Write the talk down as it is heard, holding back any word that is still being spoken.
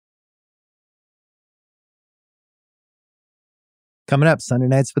Coming up, Sunday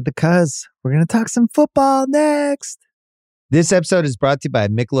nights with the Cuz. We're going to talk some football next. This episode is brought to you by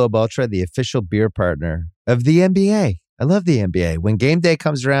Michelob Ultra, the official beer partner of the NBA. I love the NBA. When game day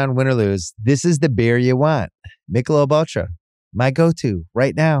comes around, win or lose, this is the beer you want. Michelob Ultra, my go-to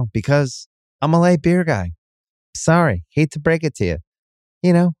right now because I'm a light beer guy. Sorry, hate to break it to you.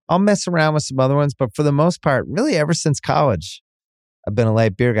 You know, I'll mess around with some other ones, but for the most part, really ever since college, I've been a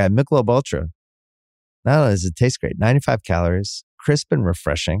light beer guy. Michelob Ultra, not only does it taste great, 95 calories, crisp and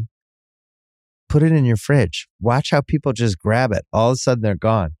refreshing. Put it in your fridge. Watch how people just grab it. All of a sudden, they're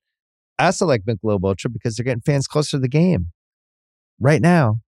gone. I also like Michelob Ultra because they're getting fans closer to the game right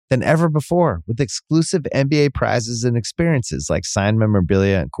now than ever before with exclusive NBA prizes and experiences like signed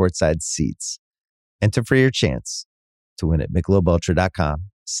memorabilia and courtside seats. Enter for your chance to win at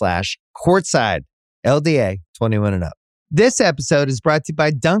MichelobUltra.com/courtside. LDA 21 and up. This episode is brought to you by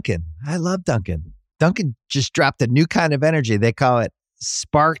Dunkin'. I love Dunkin'. Dunkin' just dropped a new kind of energy. They call it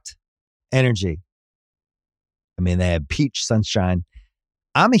sparked energy. I mean, they have peach sunshine.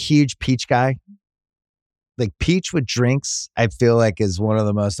 I'm a huge peach guy. Like peach with drinks, I feel like is one of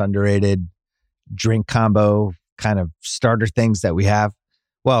the most underrated drink combo kind of starter things that we have.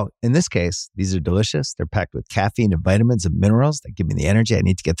 Well, in this case, these are delicious. They're packed with caffeine and vitamins and minerals that give me the energy I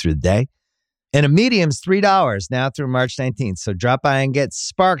need to get through the day. And a medium's $3 now through March 19th. So drop by and get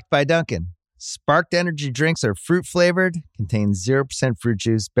Sparked by Dunkin'. Sparked energy drinks are fruit flavored, contain 0% fruit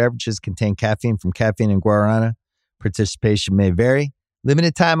juice. Beverages contain caffeine from caffeine and guarana. Participation may vary.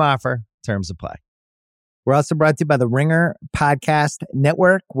 Limited time offer. Terms apply. We're also brought to you by the Ringer Podcast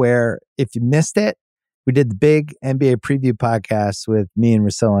Network, where if you missed it, we did the big NBA preview podcast with me and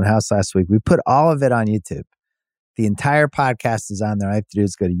Russell and House last week. We put all of it on YouTube. The entire podcast is on there. All I have to do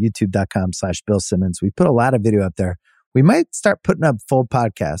is go to youtube.com/Bill Simmons. We put a lot of video up there. We might start putting up full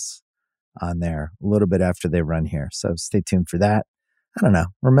podcasts on there a little bit after they run here. So stay tuned for that. I don't know.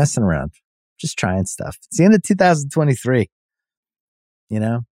 We're messing around. Just trying stuff. It's the end of 2023. You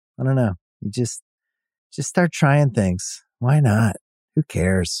know? I don't know. You just start trying things. Why not? Who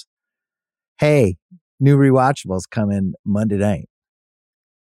cares? Hey, new rewatchables coming Monday night.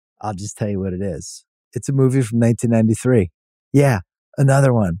 I'll just tell you what it is. It's a movie from 1993. Yeah,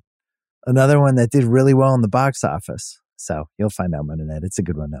 another one. Another one that did really well in the box office. So you'll find out Monday night. It's a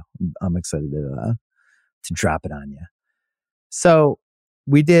good one, though. I'm excited to drop it on you. So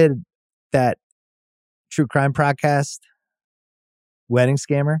we did that true crime podcast, Wedding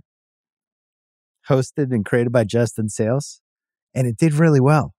Scammer, hosted and created by Justin Sales. And it did really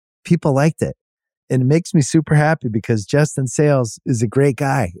well. People liked it. And it makes me super happy because Justin Sales is a great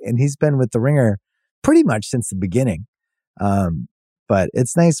guy. And he's been with The Ringer pretty much since the beginning. But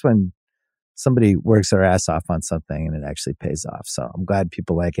it's nice when somebody works their ass off on something and it actually pays off. So I'm glad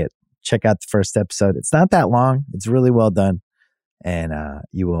people like it. Check out the first episode. It's not that long. It's really well done. And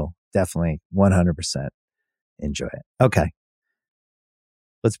you will definitely 100% enjoy it. Okay.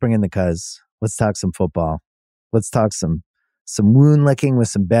 Let's bring in the Cuz. Let's talk some football. Let's talk some wound licking with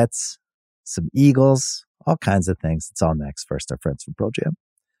some bets, some Eagles, all kinds of things. It's all next. First, our friends from Pearl Jam.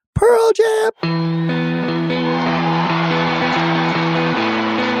 Pearl Jam!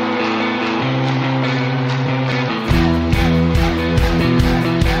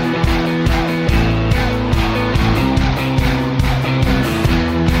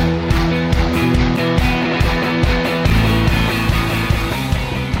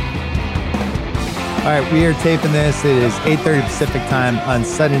 All right, we are taping this. It is 8:30 Pacific time on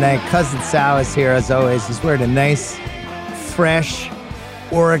Sunday night. Cousin Sal is here as always. He's wearing a nice, fresh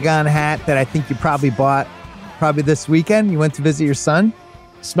Oregon hat that I think you probably bought this weekend. You went to visit your son?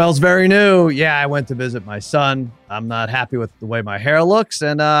 Smells very new. Yeah, I went to visit my son. I'm not happy with the way my hair looks,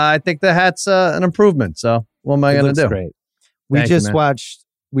 and I think the hat's an improvement. So what am I going to do? Great. We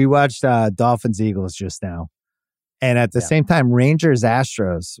watched Dolphins Eagles just now, and at the same time, Rangers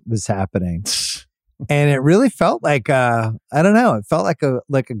Astros was happening. And it really felt like I don't know. It felt like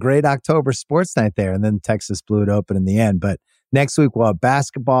a great October sports night there. And then Texas blew it open in the end. But next week we'll have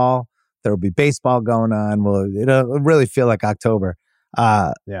basketball. There will be baseball going on. It'll really feel like October.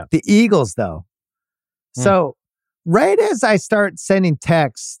 The Eagles, though. So right as I start sending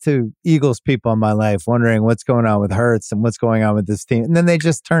texts to Eagles people in my life, wondering what's going on with Hurts and what's going on with this team, and then they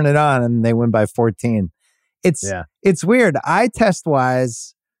just turn it on and they win by 14. It's weird. Eye test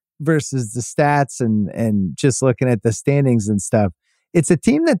wise, versus the stats and just looking at the standings and stuff, it's a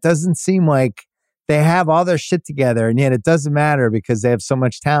team that doesn't seem like they have all their shit together, and yet it doesn't matter because they have so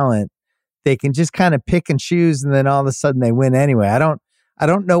much talent. They can just kind of pick and choose, and then all of a sudden they win anyway. I don't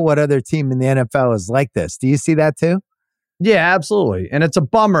know what other team in the NFL is like this. Do you see that too? Yeah, absolutely. And it's a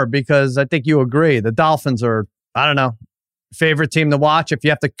bummer because I think you agree. The Dolphins are, I don't know, favorite team to watch if you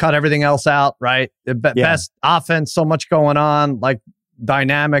have to cut everything else out, right? Best offense, so much going on, like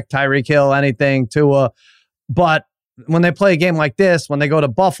dynamic, Tyreek Hill, anything, Tua. But when they play a game like this, when they go to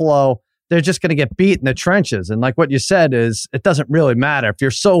Buffalo, they're just going to get beat in the trenches. And like what you said is, it doesn't really matter. If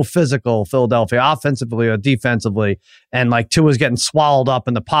you're so physical, Philadelphia, offensively or defensively, and like Tua's getting swallowed up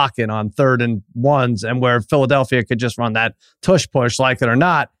in the pocket on 3rd and 1s, and where Philadelphia could just run that tush push, like it or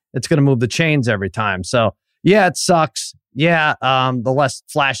not, it's going to move the chains every time. So yeah, it sucks. Yeah, the less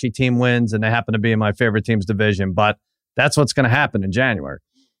flashy team wins, and they happen to be in my favorite team's division, but that's what's going to happen in January.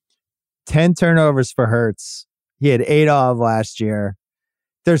 10 turnovers for Hurts. He had 8 all of last year.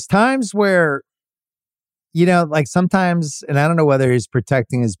 There's times where, like sometimes, and I don't know whether he's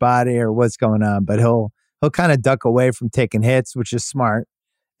protecting his body or what's going on, but he'll kind of duck away from taking hits, which is smart.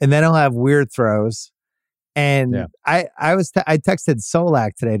 And then he'll have weird throws. And I texted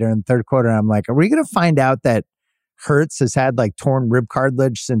Solak today during the third quarter. And I'm like, are we going to find out that Hurts has had like torn rib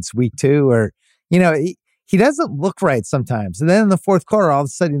cartilage since week 2? Or, he doesn't look right sometimes. And then in the fourth quarter, all of a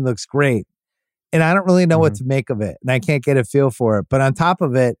sudden he looks great. And I don't really know what to make of it. And I can't get a feel for it. But on top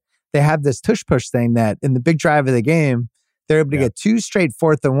of it, they have this tush push thing that in the big drive of the game, they're able to get 2 straight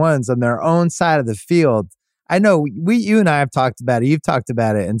 4th and 1s on their own side of the field. I know you and I have talked about it. You've talked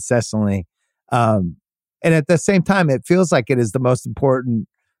about it incessantly. And at the same time, it feels like it is the most important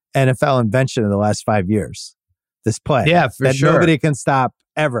NFL invention of the last 5 years. This play. Yeah, for sure. Nobody can stop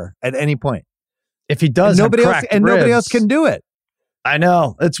ever at any point. If he does, nobody else can do it. I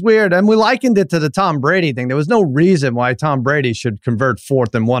know. It's weird. And we likened it to the Tom Brady thing. There was no reason why Tom Brady should convert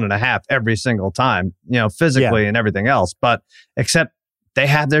 4th and 1.5 every single time, physically and everything else. But except they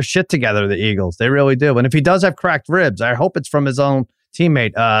have their shit together, the Eagles. They really do. And if he does have cracked ribs, I hope it's from his own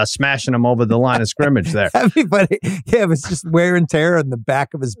teammate smashing him over the line of scrimmage there. Everybody, it was just wear and tear on the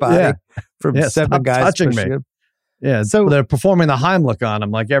back of his body from 7 guys touching me. Him. Yeah, so they're performing the Heimlich on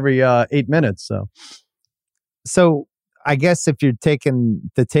him like every 8 minutes. So I guess if you're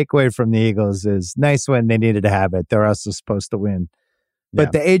taking the takeaway from the Eagles is nice win, they needed to have it. They're also supposed to win.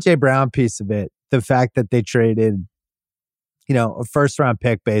 But the A.J. Brown piece of it, the fact that they traded, a first round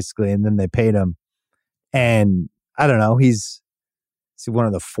pick basically, and then they paid him. And I don't know, is he one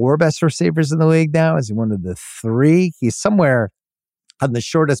of the 4 best receivers in the league now? Is he one of the 3? He's somewhere on the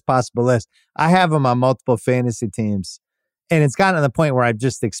shortest possible list. I have him on multiple fantasy teams. And it's gotten to the point where I'm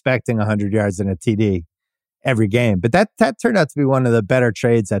just expecting 100 yards and a TD every game. But that turned out to be one of the better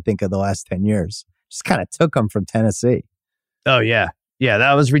trades, I think, of the last 10 years. Just kind of took him from Tennessee. Oh, yeah. Yeah,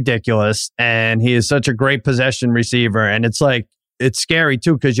 that was ridiculous. And he is such a great possession receiver. And it's like, it's scary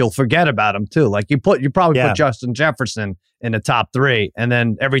too, because you'll forget about him too. Like you probably put Justin Jefferson in the top 3. And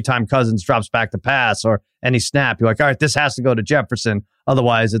then every time Cousins drops back to pass or any snap, you're like, all right, this has to go to Jefferson.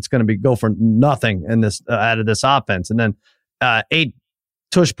 Otherwise, it's going to go for nothing in this out of this offense. And then 8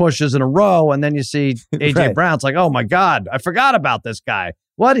 tush pushes in a row, and then you see A.J. Brown's like, oh my God, I forgot about this guy.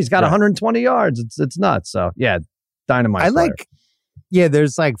 What? He's got 120 yards. It's nuts. So yeah, dynamite player.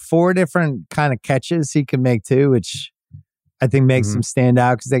 There's like 4 different kind of catches he can make too, which I think makes him stand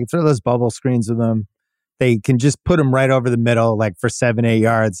out because they can throw those bubble screens with him. They can just put him right over the middle, like for 7-8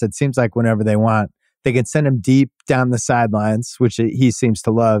 yards. It seems like whenever they want, they can send him deep down the sidelines, which he seems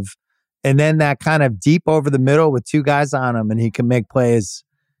to love. And then that kind of deep over the middle with 2 guys on him, and he can make plays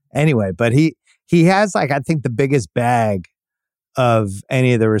anyway. But he has I think the biggest bag of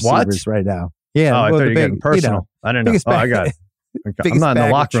any of the receivers right now. Yeah. I thought you were getting personal. I didn't know. I got it. Okay. I'm not in the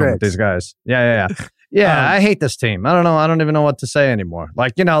locker room with these guys. Yeah. I hate this team. I don't know. I don't even know what to say anymore.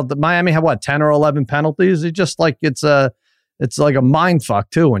 Like, the Miami had 10 or 11 penalties. It's just like it's like a mind fuck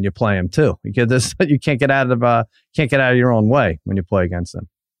too when you play them too. Because you can't get out of your own way when you play against them.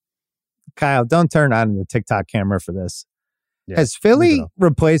 Kyle, don't turn on the TikTok camera for this. Yeah, has Philly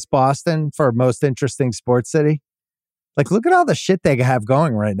replaced Boston for most interesting sports city? Like, look at all the shit they have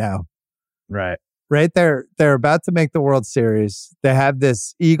going right now. Right. They're about to make the World Series. They have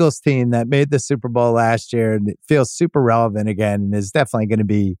this Eagles team that made the Super Bowl last year, and it feels super relevant again, and is definitely going to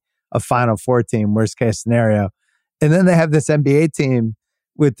be a Final Four team, worst case scenario. And then they have this NBA team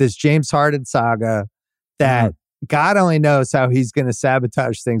with this James Harden saga that God only knows how he's going to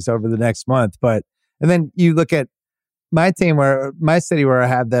sabotage things over the next month. And then you look at my team, my city, where I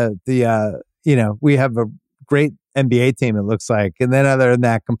have we have a great NBA team, it looks like. And then other than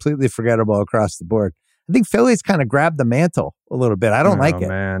that, completely forgettable across the board. I think Philly's kind of grabbed the mantle a little bit. I don't like it.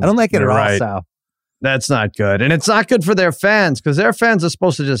 Man. I don't like it at all, Sal. That's not good. And it's not good for their fans because their fans are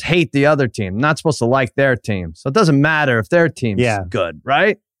supposed to just hate the other team, not supposed to like their team. So it doesn't matter if their team's good,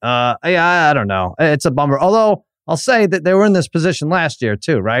 right? I don't know. It's a bummer. Although I'll say that they were in this position last year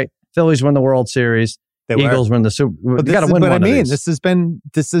too, right? Phillies won the World Series. Eagles were in the Super Bowl. You got to win one of these. This is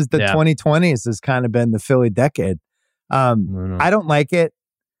the 2020s has kind of been the Philly decade. I don't like it.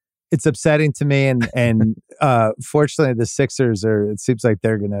 It's upsetting to me. And fortunately, the Sixers it seems like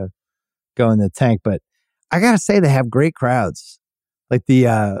they're going to go in the tank. But I got to say, they have great crowds. Like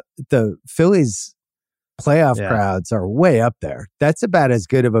the Phillies playoff crowds are way up there. That's about as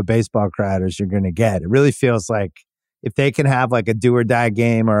good of a baseball crowd as you're going to get. It really feels like if they can have like a do or die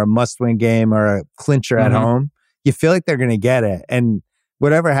game or a must win game or a clincher at home, you feel like they're going to get it. And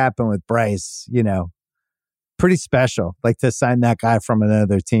whatever happened with Bryce, pretty special. Like to sign that guy from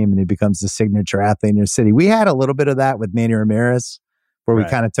another team and he becomes the signature athlete in your city. We had a little bit of that with Manny Ramirez, where we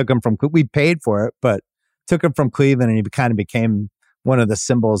kind of took him from, we paid for it, but took him from Cleveland and he kind of became one of the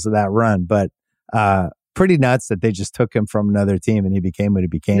symbols of that run. But pretty nuts that they just took him from another team and he became what he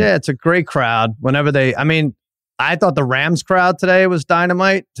became. Yeah, it's a great crowd. I thought the Rams crowd today was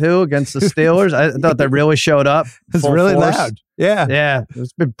dynamite too against the Steelers. I thought they really showed up. It was really loud. Yeah. Yeah.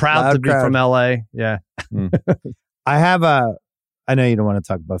 It's been proud loud to be crowd. From LA. Yeah. I know you don't want to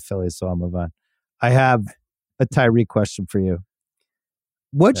talk about Philly, so I'll move on. I have a Tyreek question for you.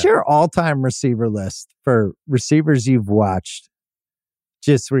 What's your all-time receiver list for receivers you've watched?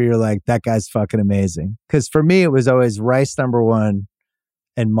 Just where you're like, that guy's fucking amazing. Because for me, it was always Rice number 1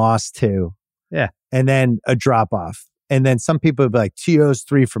 and Moss 2. Yeah. And then a drop off. And then some people would be like, T.O.'s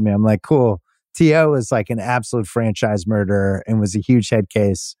 3 for me. I'm like, cool. T.O. is like an absolute franchise murderer and was a huge head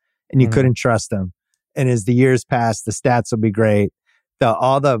case. And you couldn't trust him. And as the years pass, the stats will be great.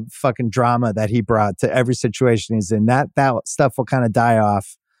 All the fucking drama that he brought to every situation he's in, that stuff will kind of die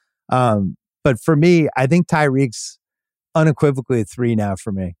off. But for me, I think Tyreek's unequivocally a 3 now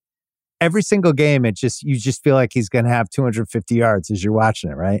for me. Every single game, you just feel like he's going to have 250 yards as you're watching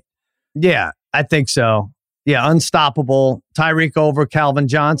it, right? Yeah, I think so. Yeah, unstoppable. Tyreek over Calvin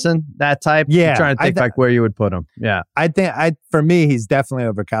Johnson, that type. Yeah, I'm trying to think like where you would put him. Yeah, I think for me, he's definitely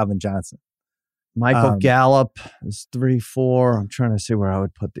over Calvin Johnson. Michael Gallup is 3-4. I'm trying to see where I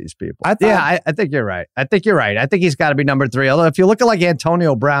would put these people. I think you're right. I think he's got to be number 3. Although if you look at like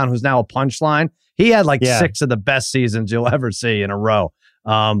Antonio Brown, who's now a punchline, he had like 6 of the best seasons you'll ever see in a row.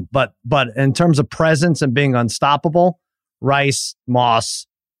 But in terms of presence and being unstoppable, Rice, Moss,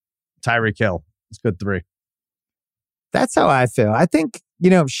 Tyreek Hill, it's good 3. That's how I feel. I think,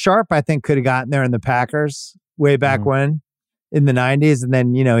 Sharp, I think could have gotten there in the Packers way back when in the 90s. And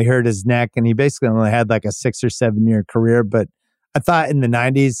then, he hurt his neck and he basically only had like a 6 or 7 year career. But I thought in the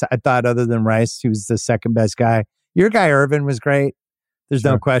 90s, other than Rice, he was the second best guy. Your guy, Irvin, was great. There's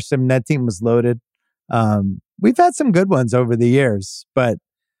no question. That team was loaded. We've had some good ones over the years, but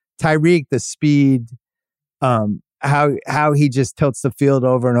Tyreek, the speed, how he just tilts the field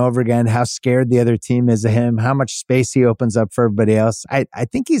over and over again, how scared the other team is of him, how much space he opens up for everybody else. I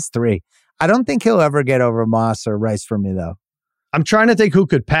think he's 3. I don't think he'll ever get over Moss or Rice for me, though. I'm trying to think who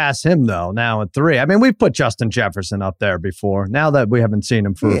could pass him, though, now at 3. I mean, we've put Justin Jefferson up there before. Now that we haven't seen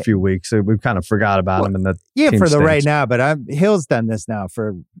him for a few weeks, we've kind of forgot about him in the team for the stinks. right now. But Hill's done this now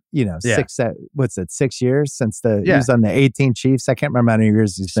for 6 years since he was on the 18 Chiefs. I can't remember how many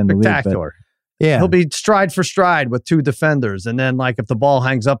years he's been in the league. Spectacular. Yeah, he'll be stride for stride with 2 defenders, and then like if the ball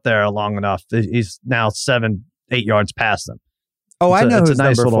hangs up there long enough, he's now 7-8 yards past them. Oh, I know it's who's a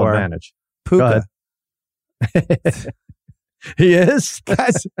nice number little 4. Advantage. Puka. He is.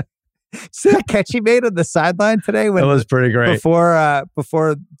 Guys, see that catch he made on the sideline today? That was pretty great.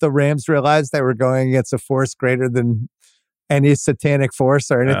 Before the Rams realized they were going against a force greater than any satanic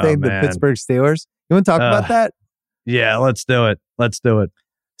force or anything, the Pittsburgh Steelers. You want to talk about that? Yeah, let's do it.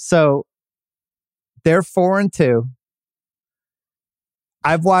 So they're 4-2.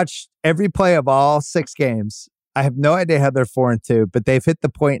 I've watched every play of all 6 games. I have no idea how they're 4-2, but they've hit the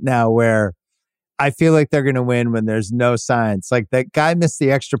point now where I feel like they're going to win when there's no signs. Like that guy missed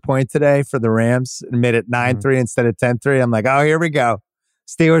the extra point today for the Rams and made it 9-3 instead of 10-3. I'm like, oh, here we go.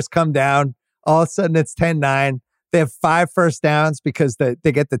 Steelers come down. All of a sudden it's 10-9. They have 5 first downs because they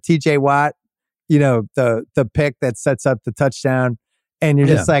get the TJ Watt, the pick that sets up the touchdown. And you're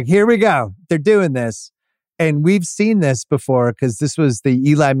just like, here we go. They're doing this. And we've seen this before because this was the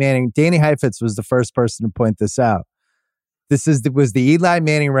Eli Manning. Danny Heifetz was the first person to point this out. This was the Eli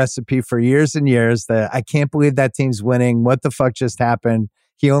Manning recipe for years and years. That I can't believe that team's winning. What the fuck just happened?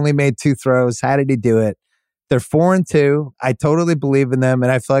 He only made 2 throws. How did he do it? They're 4-2. I totally believe in them,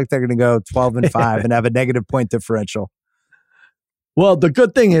 and I feel like they're going to go 12-5 and have a negative point differential. Well, the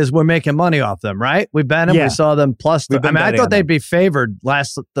good thing is we're making money off them, right? We bet them. Yeah. We saw them plus. I thought they'd be favored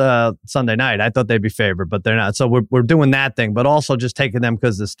last Sunday night. I thought they'd be favored, but they're not. So we're doing that thing, but also just taking them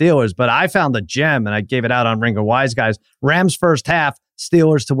because the Steelers. But I found a gem, and I gave it out on Ringer Wise Guys. Rams first half,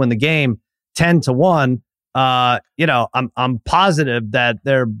 Steelers to win the game. 10-1, I'm positive that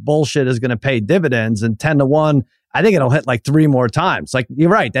their bullshit is going to pay dividends. And 10-1, I think it'll hit like 3 more times. Like, you're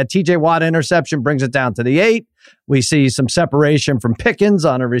right. That TJ Watt interception brings it down to the 8. We see some separation from Pickens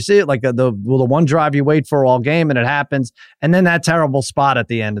on a receive, like the one drive you wait for all game, and it happens. And then that terrible spot at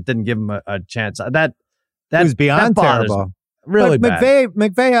the end, it didn't give him a chance. That was beyond terrible. Really but bad.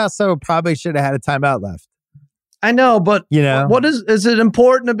 McVay also probably should have had a timeout left. I know, but what is it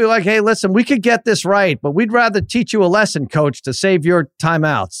important to be like, hey, listen, we could get this right, but we'd rather teach you a lesson, coach, to save your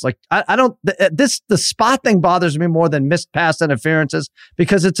timeouts. Like, I don't, the spot thing bothers me more than missed pass interferences,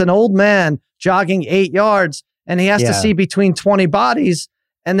 because it's an old man jogging 8 yards and he has to see between 20 bodies.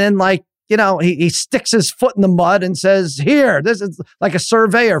 And then, like, he sticks his foot in the mud and says, here, this is like a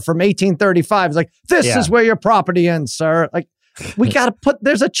surveyor from 1835. He's like, this is where your property ends, sir. Like, we got to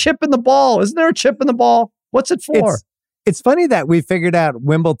there's a chip in the ball. Isn't there a chip in the ball? What's it for? It's funny that we figured out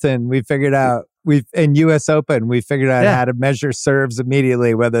Wimbledon. We figured out in U.S. Open, we figured out how to measure serves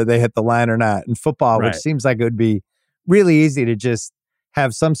immediately, whether they hit the line or not. In football, which seems like it would be really easy to just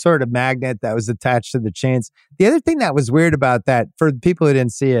have some sort of magnet that was attached to the chains. The other thing that was weird about that, for people who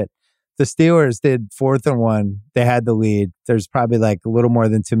didn't see it, the Steelers did 4th and 1. They had the lead. There's probably like a little more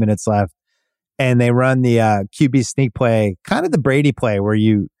than 2 minutes left. And they run the QB sneak play, kind of the Brady play, where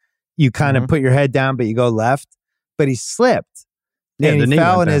you kind of put your head down, but you go left. But he slipped and he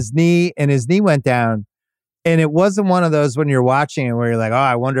fell, and his knee went down. And it wasn't one of those when you're watching it where you're like, oh,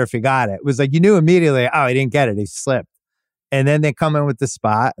 I wonder if he got it. It was like, you knew immediately, oh, he didn't get it. He slipped. And then they come in with the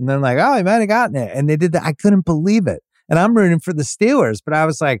spot, and they're like, oh, he might have gotten it. And they did that. I couldn't believe it. And I'm rooting for the Steelers, but I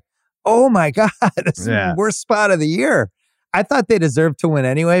was like, oh my God, this is the worst spot of the year. I thought they deserved to win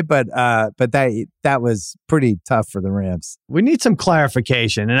anyway, but that was pretty tough for the Rams. We need some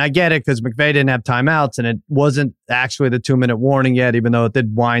clarification, and I get it because McVay didn't have timeouts, and it wasn't actually the 2-minute warning yet, even though it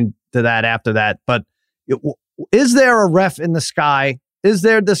did wind to that after that. But is there a ref in the sky? Is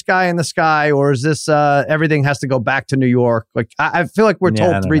there this guy in the sky, or is this everything has to go back to New York? Like, I feel like we're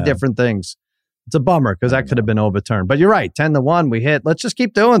told 3 different things. It's a bummer because that could have been overturned. But you're right, 10-1, we hit. Let's just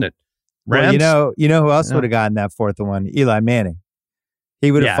keep doing it. Rams? Well, you know who else would have gotten that 4th and 1? Eli Manning.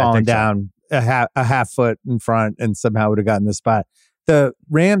 He would have fallen down a half foot in front and somehow would have gotten the spot. The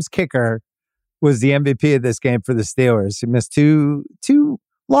Rams kicker was the MVP of this game for the Steelers. He missed two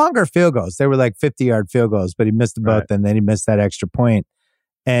longer field goals. They were like 50-yard field goals, but he missed them both, and then he missed that extra point.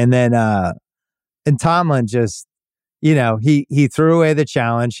 And then and Tomlin just, he threw away the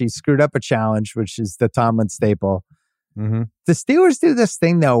challenge. He screwed up a challenge, which is the Tomlin staple. Mm-hmm. The Steelers do this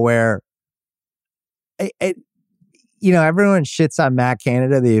thing though where everyone shits on Matt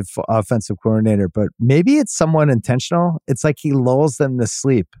Canada, the offensive coordinator, but maybe it's somewhat intentional. It's like he lulls them to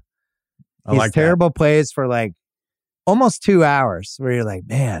sleep. These terrible plays for like almost 2 hours where you're like,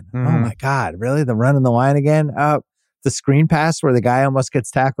 man, oh my God, really? The run and the line again? The screen pass where the guy almost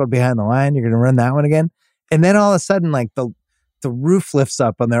gets tackled behind the line. You're going to run that one again? And then all of a sudden, like the roof lifts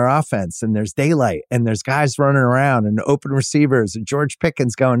up on their offense, and there's daylight, and there's guys running around and open receivers, and George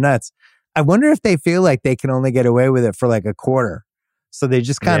Pickens going nuts. I wonder if they feel like they can only get away with it for like a quarter. So they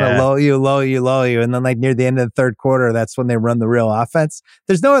just kind of lull you. And then like near the end of the third quarter, that's when they run the real offense.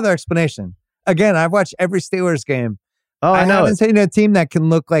 There's no other explanation. Again, I've watched every Steelers game. Oh, I know. haven't seen a team that can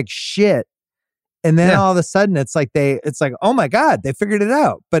look like shit. And then all of a sudden it's like, oh my God, they figured it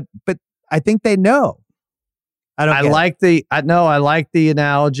out. But I think they know. I like the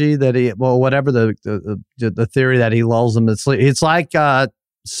analogy that whatever the theory that he lulls them to sleep. It's like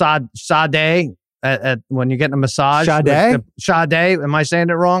Sade at when you're getting a massage. Sade. Am I saying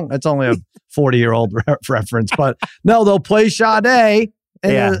it wrong? That's only a 40-year-old reference, but no, they'll play Sade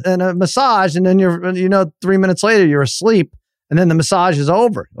in a massage, and then you're 3 minutes later you're asleep, and then the massage is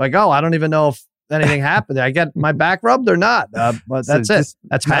over. Like, oh, I don't even know if anything happened. I get my back rubbed or not. But that's it.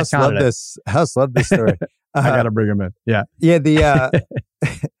 That's Matt Canada. House loved this story. I gotta bring him in. Yeah.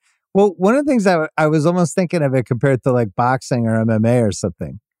 Well, one of the things I was almost thinking of it compared to like boxing or MMA or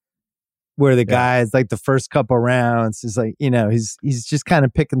something, where the guys like the first couple rounds is like, he's just kind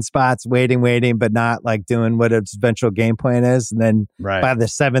of picking spots, waiting, but not like doing what his eventual game plan is. And then by the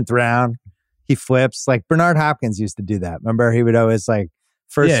 7th round, he flips. Like Bernard Hopkins used to do that. Remember, he would always like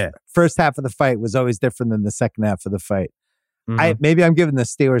first half of the fight was always different than the second half of the fight. Mm-hmm. Maybe I'm giving the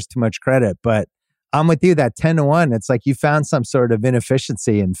Steelers too much credit, but I'm with you. That 10-1, it's like you found some sort of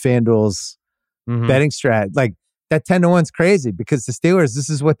inefficiency in FanDuel's betting strat. Like that 10-1's crazy because the Steelers, this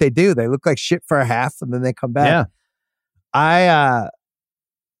is what they do. They look like shit for a half and then they come back. Yeah.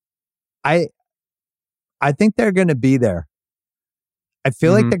 I think they're going to be there. I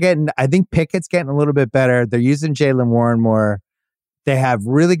feel like I think Pickett's getting a little bit better. They're using Jaylen Warren more. They have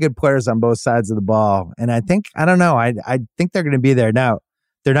really good players on both sides of the ball. And I think they're going to be there. Now,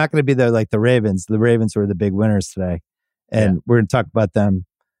 they're not going to be there like the Ravens. The Ravens were the big winners today. And we're going to talk about them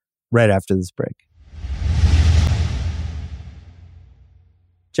right after this break.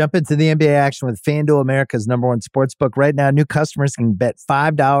 Jump into the NBA action with FanDuel, America's #1 sportsbook. Right now, new customers can bet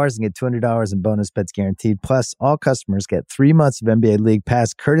 $5 and get $200 in bonus bets guaranteed. Plus, all customers get 3 months of NBA League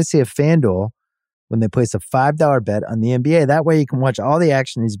Pass courtesy of FanDuel when they place a $5 bet on the NBA. That way, you can watch all the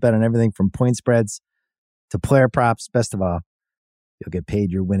action. He's bet on everything from point spreads to player props. Best of all, you'll get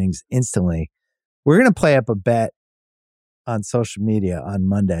paid your winnings instantly. We're going to play up a bet on social media on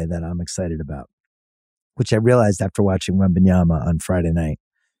Monday that I'm excited about, which I realized after watching Wembanyama on Friday night.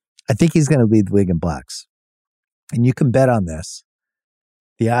 I think he's going to lead the league in blocks. And you can bet on this.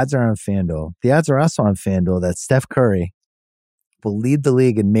 The odds are on FanDuel. The odds are also on FanDuel that Steph Curry will lead the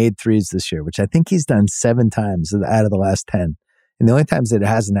league in made threes this year, which I think he's done 7 times out of the last 10. And the only times it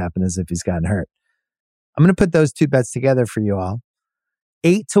hasn't happened is if he's gotten hurt. I'm going to put those 2 bets together for you all.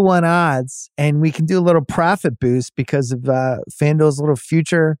 8-1 odds, and we can do a little profit boost because of FanDuel's little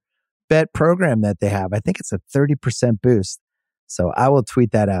future bet program that they have. I think it's a 30% boost. So I will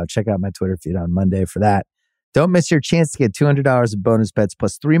tweet that out. Check out my Twitter feed on Monday for that. Don't miss your chance to get $200 in bonus bets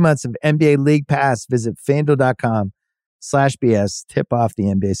plus 3 months of NBA League Pass. Visit FanDuel.com/BS. Tip off the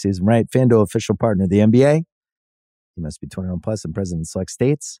NBA season, right? FanDuel, official partner of the NBA. You must be 21 plus and present in select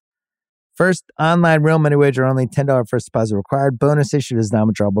states. First online real money wager only. $10 first deposit required. Bonus issued as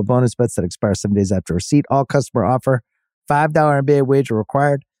non-withdrawable bonus bets that expire 7 days after receipt. All customer offer. $5 NBA wager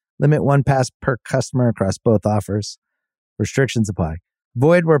required. Limit 1 pass per customer across both offers. Restrictions apply.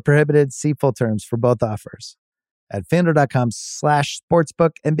 Void where prohibited. See full terms for both offers at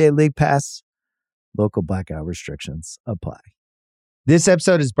FanDuel.com/sportsbook. NBA League Pass. Local blackout restrictions apply. This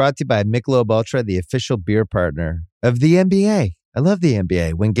episode is brought to you by Michelob Ultra, the official beer partner of the NBA. I love the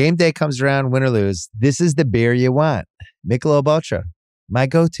NBA. When game day comes around, win or lose, this is the beer you want. Michelob Ultra, my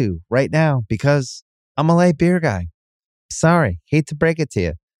go-to right now because I'm a light beer guy. Sorry, hate to break it to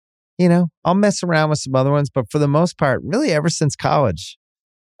you. You know, I'll mess around with some other ones, but for the most part, really ever since college,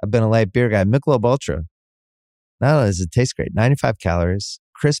 I've been a light beer guy. Michelob Ultra. Not only does it taste great, 95 calories,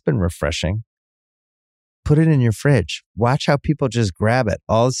 crisp and refreshing. Put it in your fridge. Watch how people just grab it.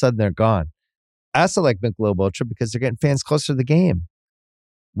 All of a sudden, they're gone. I also like Michelob Ultra because they're getting fans closer to the game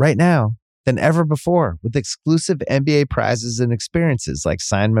right now than ever before with exclusive NBA prizes and experiences like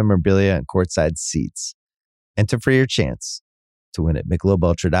signed memorabilia and courtside seats. Enter for your chance to win at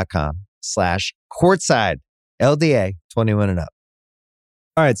MichelobUltra.com/courtside. LDA 21 and up.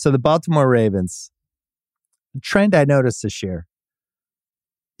 All right, so the Baltimore Ravens, the trend I noticed this year,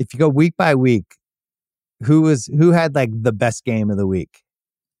 if you go week by week, who had like the best game of the week?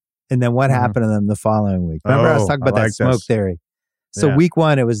 And then what happened to them the following week? Remember I was talking about that smoke theory. So week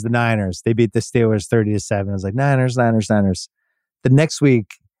 1, it was the Niners. They beat the Steelers 30-7. I was like, Niners. The next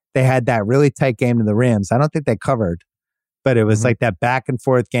week, they had that really tight game to the Rams. I don't think they covered. But it was like that back and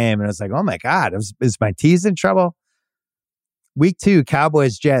forth game. And I was like, oh my God, is my T's in trouble? Week 2,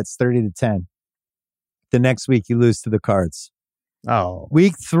 Cowboys, Jets, 30-10. The next week, you lose to the Cards. Oh.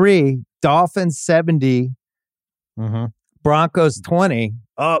 Week 3, Dolphins, 70. Broncos, 20.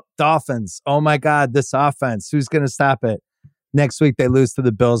 Oh, Dolphins. Oh my God, this offense. Who's going to stop it? Next week, they lose to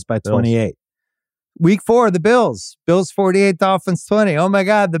the Bills by 28. Week 4, the Bills. Bills, 48. Dolphins, 20. Oh my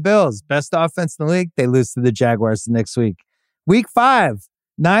God, the Bills. Best offense in the league. They lose to the Jaguars the next week. Week 5,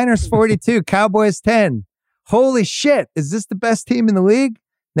 Niners 42, Cowboys 10. Holy shit, is this the best team in the league?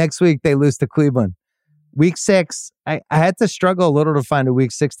 Next week, they lose to Cleveland. Week 6, I had to struggle a little to find a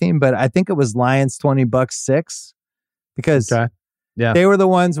week 16, but I think it was Lions 20, Bucks 6. Because they were the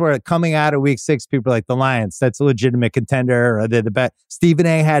ones where coming out of week 6, people were like, the Lions, that's a legitimate contender. Or they're the best. Stephen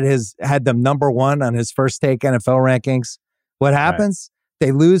A. had them number 1 on his first take NFL rankings. What happens? Right.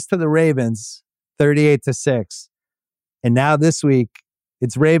 They lose to the Ravens 38-6. And now this week,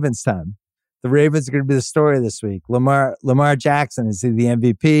 it's Ravens time. The Ravens are going to be the story this week. Lamar Jackson, is he the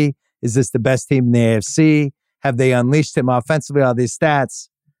MVP? Is this the best team in the AFC? Have they unleashed him offensively? All these stats.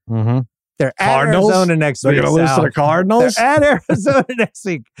 They're at Arizona next week. They're going to lose to the Cardinals? They're at Arizona next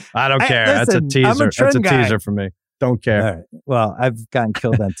week. I don't care. Listen, that's a teaser. That's a teaser for me. Don't care. All right. Well, I've gotten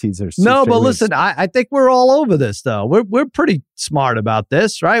killed on teasers. No, but listen, I think we're all over this though. We're pretty smart about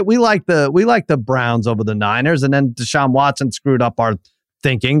this, right? We like the Browns over the Niners, and then Deshaun Watson screwed up our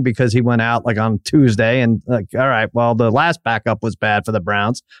thinking because he went out like on Tuesday and like, all right, well, the last backup was bad for the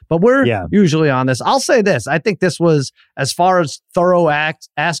Browns, but we're usually on this. I'll say this. I think this was, as far as thorough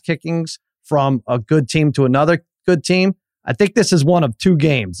ass kickings from a good team to another good team, I think this is one of 2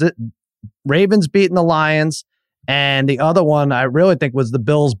 games. Ravens beating the Lions And the other one I really think was the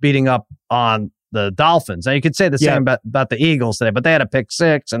Bills beating up on the Dolphins. Now you could say the same about the Eagles today, but they had a pick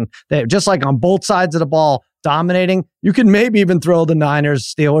six, and they just like on both sides of the ball dominating. You can maybe even throw the Niners,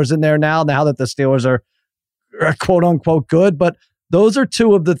 Steelers in there now that the Steelers are quote unquote good, but those are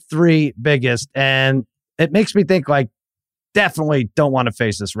two of the three biggest. And it makes me think like, definitely don't want to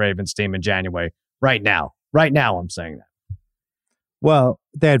face this Ravens team in January right now. Right now, I'm saying that. Well,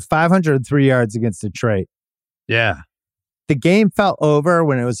 they had 503 yards against Detroit. Yeah. The game felt over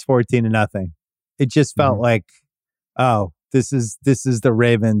when it was 14-0. It just felt like, oh, this is the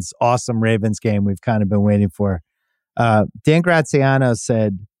Ravens, awesome Ravens game we've kind of been waiting for. Dan Graziano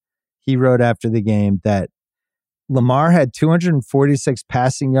said, he wrote after the game that Lamar had 246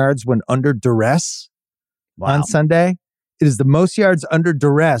 passing yards when under duress on Sunday. It is the most yards under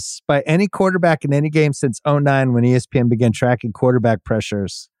duress by any quarterback in any game since 2009 when ESPN began tracking quarterback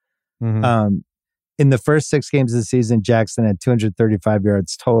pressures. In the first 6 games of the season, Jackson had 235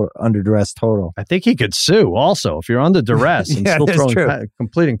 yards total, under duress total. I think he could sue also if you're under duress and still throwing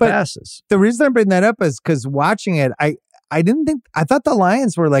completing passes. The reason I bring that up is because watching it, I thought the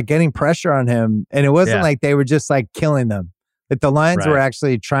Lions were like getting pressure on him, and it wasn't like they were just like killing them. Like the Lions were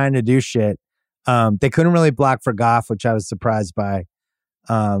actually trying to do shit. They couldn't really block for Goff, which I was surprised by.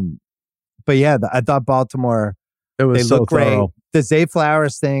 But yeah, I thought Baltimore, they look great. The Zay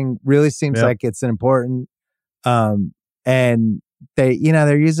Flowers thing really seems like it's an important, and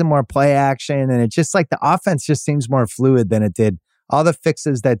they're using more play action, and it just like the offense just seems more fluid than it did. All the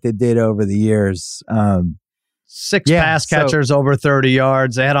fixes that they did over the years. 6 pass catchers over 30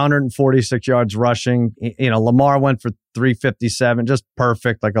 yards. They had 146 yards rushing. Lamar went for 357, just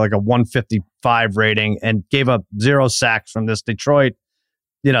perfect, like a 155 rating, and gave up 0 sacks from this Detroit,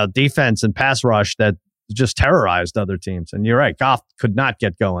 defense and pass rush that just terrorized other teams. And you're right, Goff could not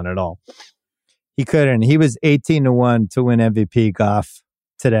get going at all. He couldn't. He was 18-1 to win MVP, Goff,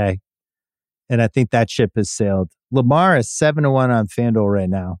 today. And I think that ship has sailed. Lamar is 7-1 on FanDuel right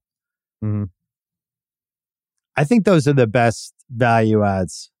now. Mm-hmm. I think those are the best value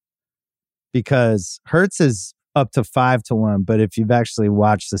odds because Hurts is up to 5-1. But if you've actually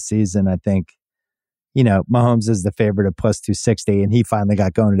watched the season, I think, Mahomes is the favorite at plus 260, and he finally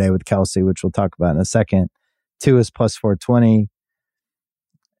got going today with Kelsey, which we'll talk about in a second. 2 is plus 420.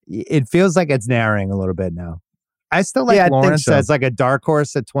 It feels like it's narrowing a little bit now. I still like Lawrence as like a dark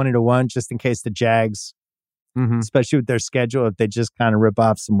horse at 20-1, just in case the Jags, especially with their schedule, if they just kind of rip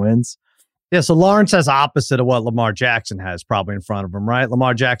off some wins. Yeah, so Lawrence has opposite of what Lamar Jackson has probably in front of him, right?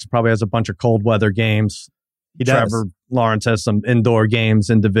 Lamar Jackson probably has a bunch of cold weather games. Trevor Lawrence has some indoor games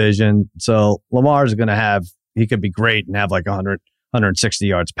in division. So Lamar's going to he could be great and have like 100, 160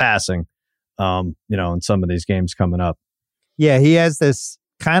 yards passing, in some of these games coming up. Yeah, he has this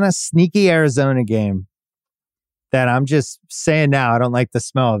kind of sneaky Arizona game that I'm just saying now, I don't like the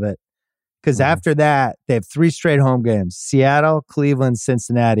smell of it. Because after that, they have 3 straight home games. Seattle, Cleveland,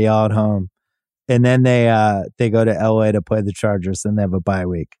 Cincinnati, all at home. And then they go to LA to play the Chargers, and they have a bye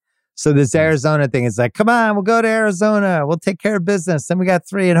week. So this Arizona thing is like, come on, we'll go to Arizona. We'll take care of business. Then we got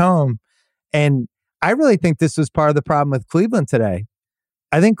 3 at home. And I really think this was part of the problem with Cleveland today.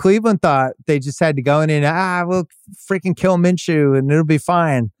 I think Cleveland thought they just had to go in and, we'll freaking kill Minshew and it'll be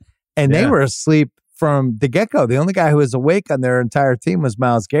fine. And they were asleep from the get-go. The only guy who was awake on their entire team was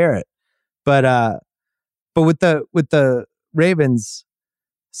Myles Garrett. But with the Ravens,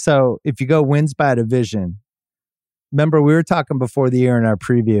 so if you go wins by division, remember we were talking before the year in our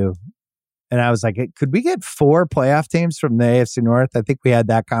preview, and I was like, could we get 4 playoff teams from the AFC North? I think we had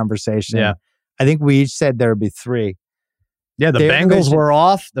that conversation. Yeah. I think we each said there would be 3. Yeah, the Bengals were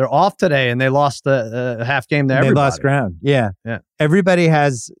off. They're off today, and they lost the half game to everybody. They lost ground. Yeah. Everybody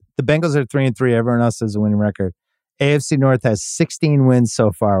has, the Bengals are 3-3. Everyone else has a winning record. AFC North has 16 wins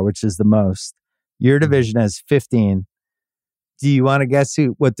so far, which is the most. Your division has 15. Do you want to guess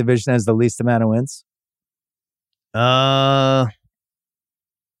what division has the least amount of wins? Are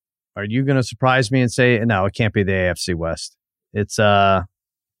you going to surprise me and say, no, it can't be the AFC West? It's, the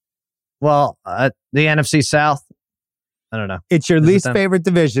NFC South. I don't know. It's your least favorite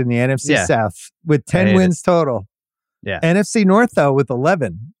division, the NFC South, with 10 wins total. Yeah. NFC North, though, with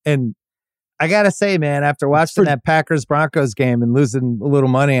 11. And I got to say, man, after watching that Packers-Broncos game and losing a little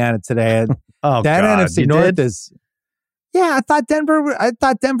money on it today, NFC North is... Yeah, I thought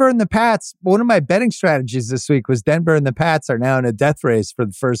Denver and the Pats, one of my betting strategies this week was Denver and the Pats are now in a death race for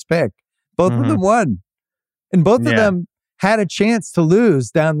the first pick. Both of them won. And both of them had a chance to lose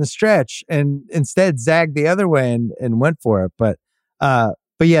down the stretch and instead zagged the other way and went for it. But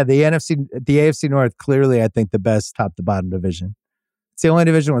yeah, the AFC North, clearly, I think the best top to bottom division. It's the only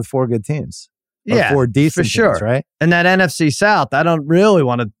division with 4 good teams. Yeah, four decent for sure. teams, right? And that NFC South, I don't really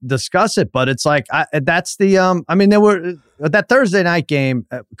want to discuss it, but it's like that's the I mean, there were that Thursday night game.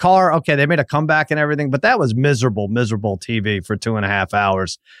 Carr, okay, they made a comeback and everything, but that was miserable TV for 2.5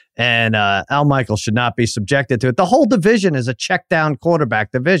 hours. And Al Michaels should not be subjected to it. The whole division is a check down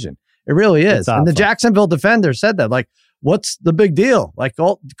quarterback division. It really is. And the Jacksonville defender said that, like, what's the big deal? Like,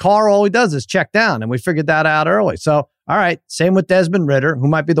 Carr, all he does is check down, and we figured that out early. So, all right, same with Desmond Ridder, who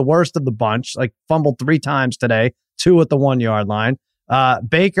might be the worst of the bunch, like fumbled 3 times today, 2 at the 1-yard line.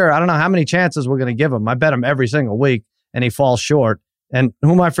 Baker, I don't know how many chances we're going to give him. I bet him every single week, and he falls short. And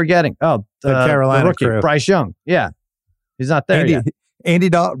who am I forgetting? Oh, the Carolina rookie, crew. Bryce Young. Yeah, he's not there yet. Andy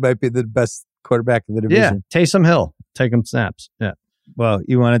Dalton might be the best quarterback in the division. Yeah, Taysom Hill, take him snaps. Yeah. Well,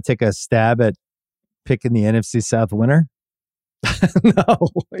 you want to take a stab at picking the NFC South winner? No.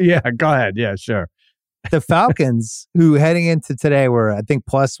 Yeah, go ahead. Yeah, sure. The Falcons, who heading into today were, I think,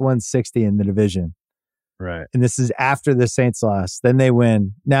 plus 160 in the division. Right. And this is after the Saints lost. Then they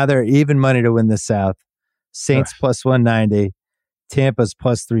win. Now they're even money to win the South. Saints plus 190. Tampa's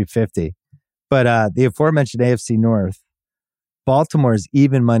plus 350. But the aforementioned AFC North, Baltimore's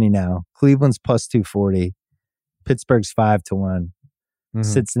even money now. Cleveland's plus 240. Pittsburgh's 5-1.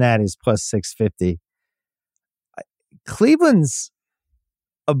 Cincinnati's plus 650. Cleveland's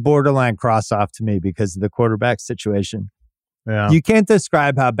a borderline cross-off to me because of the quarterback situation. Yeah. You can't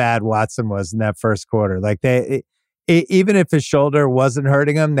describe how bad Watson was in that first quarter. Like even if his shoulder wasn't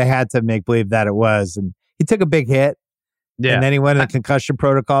hurting him, they had to make believe that it was. And he took a big hit. Yeah. And then he went in the concussion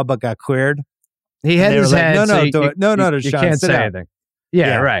protocol, but got cleared. He had his head. You can't say anything.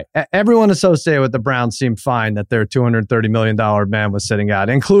 Yeah, right. Everyone associated with the Browns seemed fine that their $230 million man was sitting out,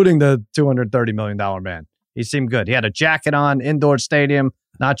 including the $230 million man. He seemed good. He had a jacket on, indoor stadium.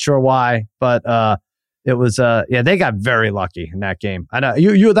 Not sure why, but it was they got very lucky in that game. I know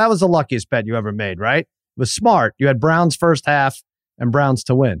you that was the luckiest bet you ever made, right? It was smart. You had Browns first half and Browns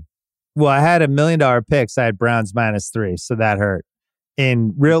to win. Well, I had $1 million picks. I had Browns -3, so that hurt.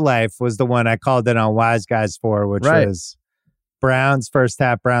 In real life was the one I called it on Wise Guys for, which was Browns first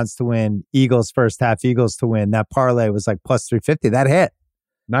half, Browns to win, Eagles first half, Eagles to win. That parlay was like plus 350. That hit.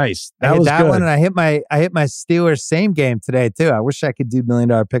 Nice. That was that good. one, and I hit my Steelers same game today too. I wish I could do $1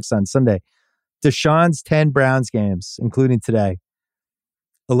 million picks on Sunday. Deshaun's 10 Browns games, including today,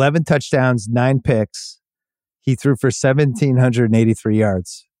 11 touchdowns, 9 picks. He threw for 1,783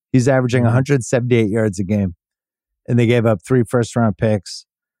 yards. He's averaging 178 yards a game, and they gave up 3 first-round picks.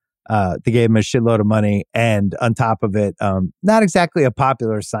 They gave him a shitload of money, and on top of it, not exactly a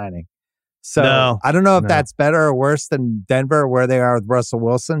popular signing. So I don't know if that's better or worse than Denver, where they are with Russell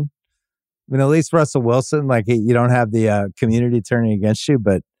Wilson. I mean, at least Russell Wilson, like you don't have the community turning against you.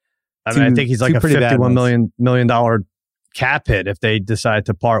 But I mean, I think he's like a $51 million cap hit if they decide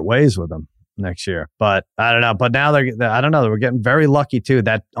to part ways with him next year. But I don't know. But now I don't know. We're getting very lucky too.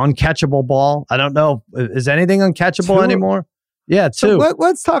 That uncatchable ball. I don't know. Is anything uncatchable anymore? Yeah, 2. So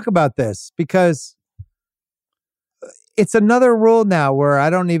let's talk about this, because it's another rule now where I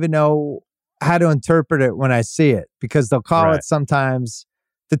don't even know how to interpret it when I see it, because they'll call it sometimes.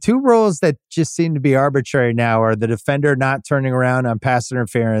 The 2 rules that just seem to be arbitrary now are the defender not turning around on pass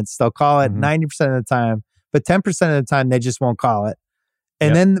interference. They'll call it 90% of the time, but 10% of the time they just won't call it.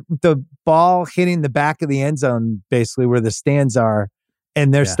 And then the ball hitting the back of the end zone, basically where the stands are,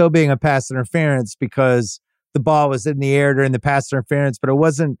 and there still being a pass interference because the ball was in the air during the pass interference, but it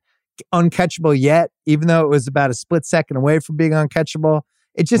wasn't uncatchable yet, even though it was about a split second away from being uncatchable.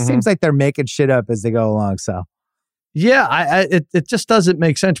 It just seems like they're making shit up as they go along. So, yeah, it just doesn't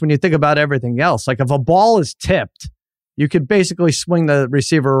make sense when you think about everything else. Like if a ball is tipped, you could basically swing the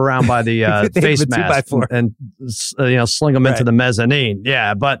receiver around by the face mask and sling them into the mezzanine.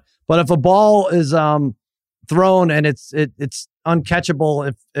 Yeah, but if a ball is thrown and it's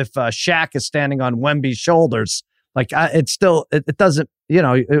uncatchable if Shaq is standing on Wemby's shoulders, like it doesn't.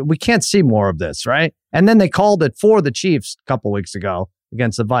 We can't see more of this, right? And then they called it for the Chiefs a couple weeks ago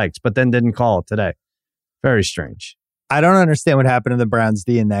against the Vikes, but then didn't call it today. Very strange. I don't understand what happened to the Browns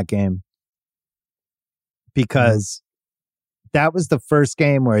D in that game, because that was the first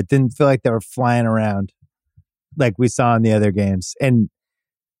game where it didn't feel like they were flying around like we saw in the other games. And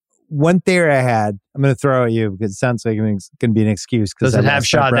one theory I had, I'm going to throw at you because it sounds like it's going to be an excuse. Does it have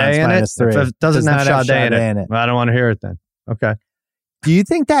Sade in it? If it doesn't have Sade in it, well, I don't want to hear it then. Okay. Do you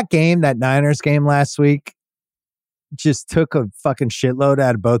think that Niners game last week, just took a fucking shitload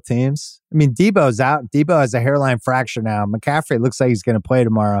out of both teams? I mean, Debo's out. Debo has a hairline fracture now. McCaffrey looks like he's going to play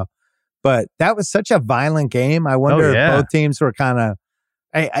tomorrow. But that was such a violent game. I wonder if both teams were kind of...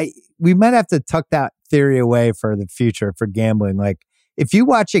 we might have to tuck that theory away for the future for gambling. Like, if you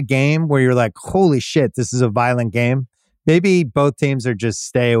watch a game where you're like, holy shit, this is a violent game, maybe both teams are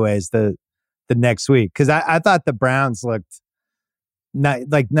just stayaways the next week. Because I thought the Browns looked not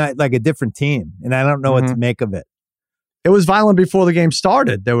like a different team, and I don't know what to make of it. It was violent before the game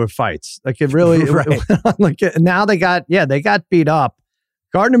started. There were fights. Like it really, now they got beat up.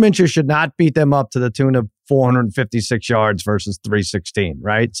 Gardner Minshew should not beat them up to the tune of 456 yards versus 316,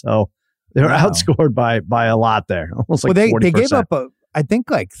 right? So they were outscored by a lot there. Almost like 40%. They gave up, I think,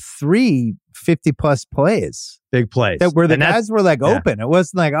 like 3 50-plus plays. Big plays. Where the guys were like open. It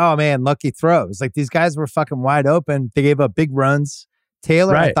wasn't like, oh man, lucky throws. Like these guys were fucking wide open. They gave up big runs.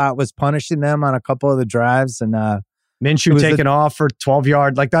 Taylor, I thought, was punishing them on a couple of the drives. And Minshew taking off for 12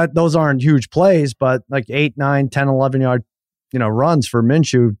 yard. Like that, those aren't huge plays, but like 8, 9, 10, 11 yard, runs for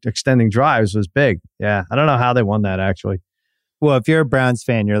Minshew extending drives was big. Yeah. I don't know how they won that actually. Well, if you're a Browns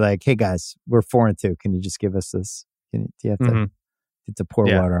fan, you're like, hey guys, we're 4-2. Can you just give us this? Do you have to pour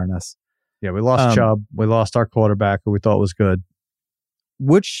water on us? Yeah. We lost Chubb. We lost our quarterback who we thought was good.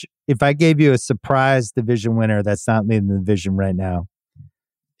 Which, if I gave you a surprise division winner that's not leading the division right now,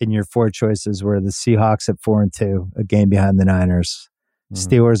 and your 4 choices were the Seahawks at 4-2, a game behind the Niners,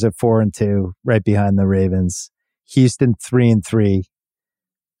 Steelers at 4-2, right behind the Ravens, Houston 3-3,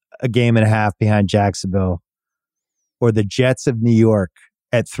 a game and a half behind Jacksonville, or the Jets of New York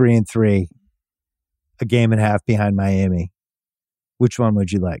at 3-3, a game and a half behind Miami. Which one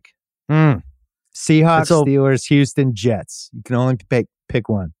would you like? Seahawks, Steelers, Houston, Jets. You can only pick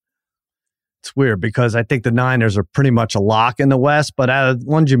one. It's weird because I think the Niners are pretty much a lock in the West, but out of the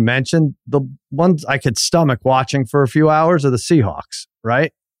ones you mentioned, the ones I could stomach watching for a few hours are the Seahawks,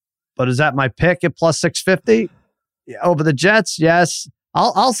 right? But is that my pick at plus 650? Over the Jets? Yes.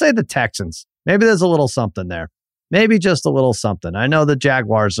 I'll say the Texans. Maybe there's a little something there. Maybe just a little something. I know the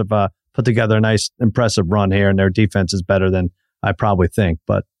Jaguars have put together a nice, impressive run here, and their defense is better than I probably think.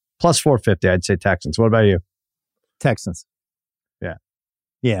 But plus 450, I'd say Texans. What about you? Texans. Yeah.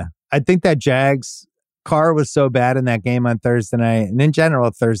 Yeah. I think that Jags, Carr was so bad in that game on Thursday night. And in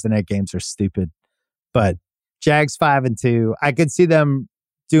general, Thursday night games are stupid. But Jags 5-2, I could see them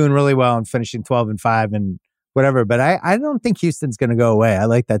doing really well and finishing 12-5 and whatever. But I don't think Houston's going to go away. I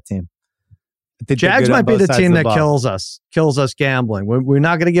like that team. Jags might be the team that kills us gambling. We're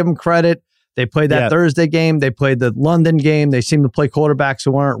not going to give them credit. They played that Thursday game. They played the London game. They seem to play quarterbacks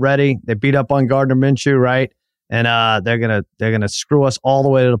who aren't ready. They beat up on Gardner Minshew, right? And they're gonna screw us all the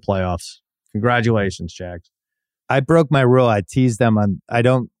way to the playoffs. Congratulations, Jags. I broke my rule. I teased them on. I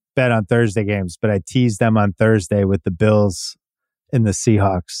don't bet on Thursday games, but I teased them on Thursday with the Bills and the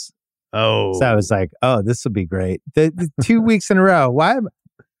Seahawks. Oh, so I was like, "Oh, this will be great." The 2 weeks in a row.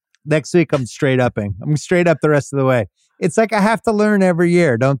 Next week I'm straight upping. I'm straight up the rest of the way. It's like I have to learn every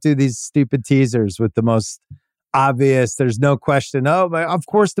year. Don't do these stupid teasers with the most obvious. There's no question. Oh, but of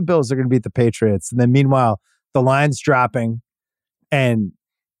course the Bills are going to beat the Patriots, and then meanwhile, the line's dropping, and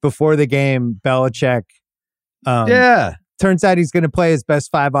before the game, Belichick, turns out he's going to play his best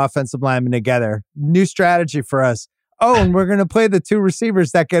 5 offensive linemen together. New strategy for us. Oh, and we're going to play the 2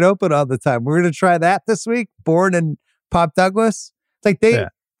 receivers that get open all the time. We're going to try that this week. Bourne and Pop Douglas. It's like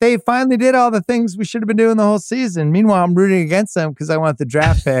they finally did all the things we should have been doing the whole season. Meanwhile, I'm rooting against them because I want the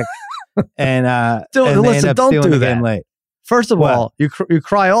draft pick, and listen, don't do that. Late. First of all, you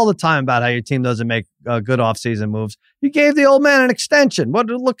cry all the time about how your team doesn't make good offseason moves. You gave the old man an extension.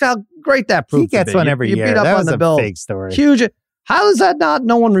 Look how great that proved. He gets one every year. Beat up that on was the a Bills. fake story. Huge. How is that not?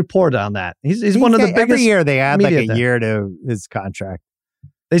 No one reported on that. He's one of the biggest. Every year they add like a year to his contract.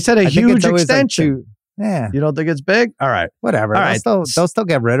 They said a huge extension. Yeah. You don't think it's big? All right. Whatever. All right. They'll still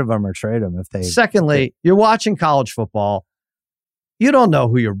get rid of him or trade him if they. Secondly, you're watching college football. You don't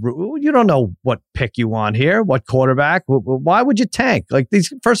know you don't know what pick you want here, what quarterback. Why would you tank? Like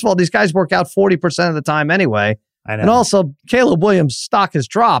first of all, these guys work out 40% of the time anyway. I know. And also, Caleb Williams' stock has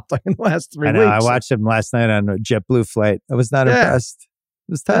dropped in the last 3 weeks. I watched him last night on a JetBlue flight. I was not impressed.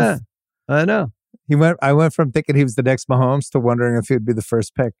 It was tough. Yeah, I know. I went from thinking he was the next Mahomes to wondering if he would be the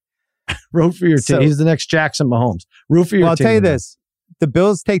first pick. Root for your team. He's the next Jackson Mahomes. Root for your team. I'll tell you this. The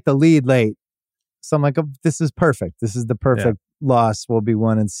Bills take the lead late. So I'm like, oh, this is perfect. This is the perfect loss. We'll be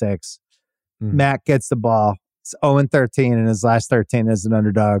 1-6. Matt gets the ball. It's 0-13 in his last 13 as an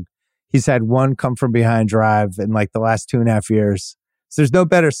underdog. He's had one come from behind drive in like the last 2.5 years. So there's no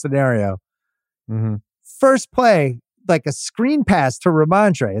better scenario. First play, like a screen pass to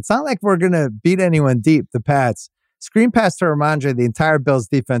Ramondre. It's not like we're going to beat anyone deep, the Pats. Screen pass to Ramondre, the entire Bills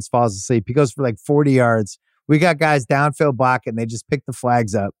defense falls asleep. He goes for like 40 yards. We got guys downfield blocking. They just pick the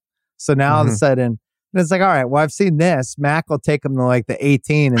flags up. So now all of a sudden, it's like, all right, well, I've seen this. Mac will take him to like the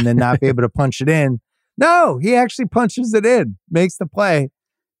 18 and then not be able to punch it in. No, he actually punches it in, makes the play,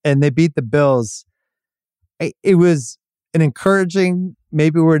 and they beat the Bills. It was an encouraging,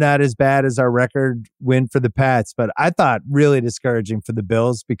 maybe we're not as bad as our record win for the Pats, but I thought really discouraging for the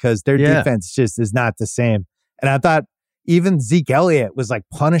Bills because their defense just is not the same. And I thought even Zeke Elliott was like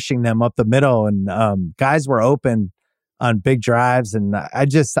punishing them up the middle, and guys were open on big drives. And I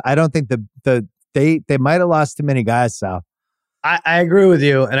don't think they might have lost too many guys, Sal. I agree with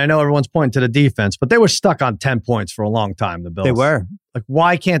you, and I know everyone's pointing to the defense, but they were stuck on 10 points for a long time, the Bills. They were. Like,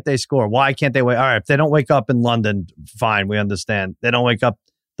 why can't they score? Why can't they wait? All right, if they don't wake up in London, fine, we understand. They don't wake up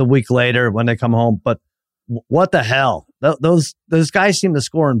the week later when they come home, but what the hell? Those guys seem to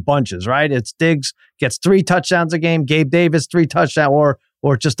score in bunches, right? It's Diggs gets 3 touchdowns a game, Gabe Davis 3 touchdowns,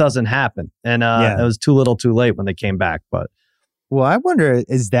 or it just doesn't happen. And it was too little too late when they came back. But well, I wonder,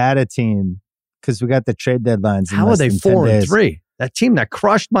 is that a team? Because we got the trade deadlines. How are they 4-3? That team that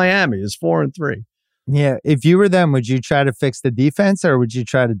crushed Miami is 4-3. Yeah. If you were them, would you try to fix the defense or would you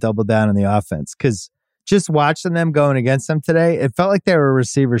try to double down on the offense? Because just watching them going against them today, it felt like they were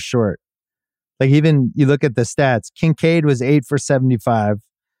receivers short. Like even you look at the stats, Kincaid was 8 for 75.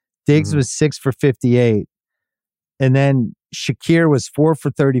 Diggs was 6 for 58. And then Shakir was 4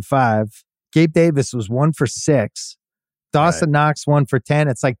 for 35. Gabe Davis was 1 for 6. Dawson Knox 1 for 10.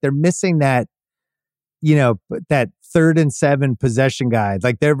 It's like they're missing that, that 3rd and 7 possession guy,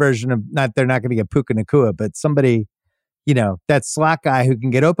 like their version of they're not going to get Puka Nacua, but somebody, that slot guy who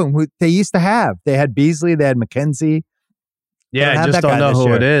can get open, who they used to have. They had Beasley, they had McKenzie. Yeah, I just don't know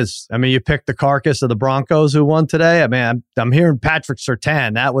who it is. I mean, you picked the carcass of the Broncos who won today. I mean, I'm hearing Patrick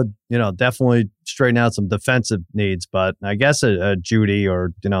Surtain. That would, definitely straighten out some defensive needs, but I guess a Judy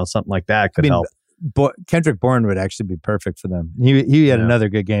or, something like that could help. Kendrick Bourne would actually be perfect for them. He had another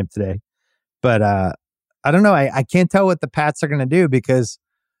good game today. But I don't know. I can't tell what the Pats are going to do because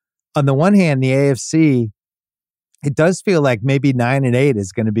on the one hand, the AFC, it does feel like maybe 9-8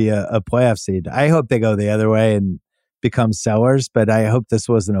 is going to be a playoff seed. I hope they go the other way and become sellers, but I hope this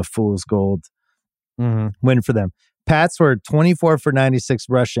wasn't a fool's gold win for them. Pats were 24 for 96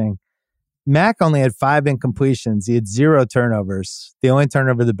 rushing. Mac only had 5 incompletions. He had 0 turnovers. The only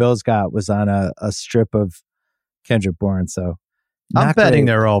turnover the Bills got was on a strip of Kendrick Bourne. So I'm betting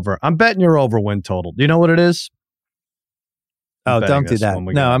they're over. I'm betting you're over win total. Do you know what it is? Oh, don't do that.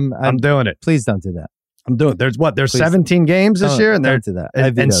 No, I'm doing it. Please don't do that. I'm doing it. There's 17 games this year and don't do that.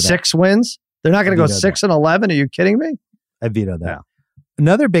 And 6 wins. They're not going to go 6-11. Are you kidding me? I veto that. Yeah.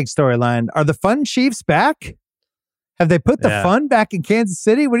 Another big storyline. Are the fun Chiefs back? Have they put the fun back in Kansas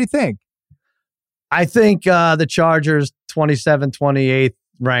City? What do you think? I think the Chargers 27-28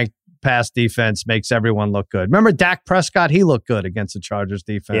 ranked pass defense makes everyone look good. Remember Dak Prescott? He looked good against the Chargers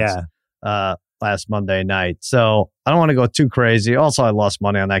defense last Monday night. So I don't want to go too crazy. Also, I lost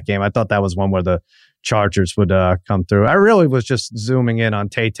money on that game. I thought that was one where the Chargers would come through. I really was just zooming in on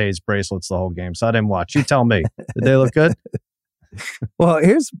Tay-Tay's bracelets the whole game, so I didn't watch. You tell me. Did they look good? Well,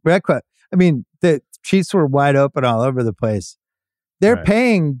 here's I mean, the Chiefs were wide open all over the place. They're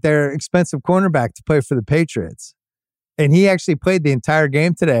paying their expensive cornerback to play for the Patriots. And he actually played the entire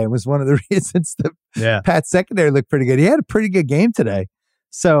game today and was one of the reasons the Pats secondary looked pretty good. He had a pretty good game today.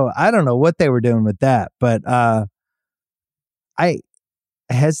 So I don't know what they were doing with that. But I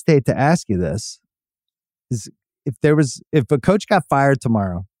hesitate to ask you this. If a coach got fired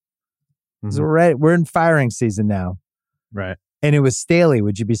tomorrow, so we're in firing season now. Right. And it was Staley,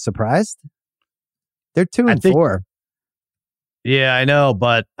 would you be surprised? They're 2-4. Yeah, I know,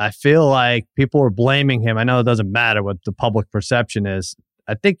 but I feel like people were blaming him. I know it doesn't matter what the public perception is.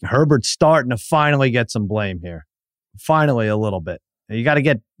 I think Herbert's starting to finally get some blame here. Finally, a little bit. You got to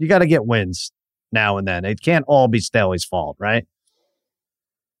get wins now and then. It can't all be Staley's fault, right?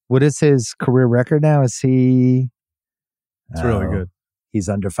 What is his career record now? Is he? It's really good. He's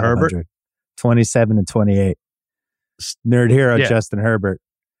under 500. 27-28. Nerd hero Justin Herbert.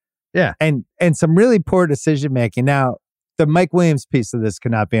 Yeah, and some really poor decision making. Now, the Mike Williams piece of this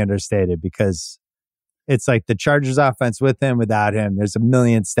cannot be understated because it's like the Chargers offense with him, without him. There's a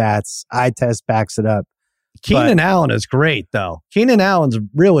million stats. Eye test backs it up. Keenan Allen is great, though. Keenan Allen's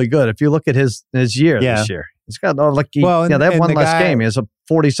really good. If you look at his year this year, he's got they have one less game. He has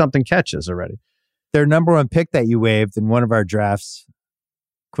 40-something catches already. Their number 1 pick that you waived in one of our drafts,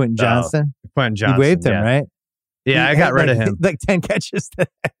 Quentin Johnson. You waived him, right? Yeah, I got rid of him. Like 10 catches today.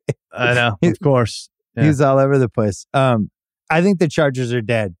 I know, of course. Yeah. He's all over the place. I think the Chargers are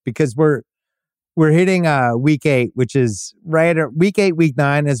dead because we're hitting week 8, which is week 8, week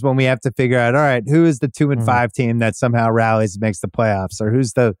 9 is when we have to figure out, all right, who is the 2-5 team that somehow rallies and makes the playoffs, or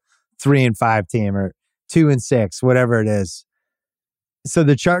who's the 3-5 team, or 2-6, whatever it is. So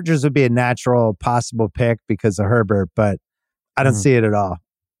the Chargers would be a natural possible pick because of Herbert, but I don't see it at all.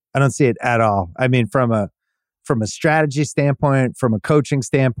 I don't see it at all. I mean, from a strategy standpoint, from a coaching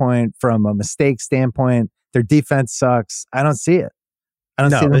standpoint, from a mistake standpoint, their defense sucks. I don't see it. I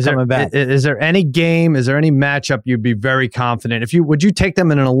don't see them coming back. Is there any game? Is there any matchup you'd be very confident? Would you take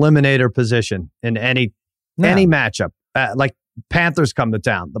them in an eliminator position in any matchup? Like Panthers come to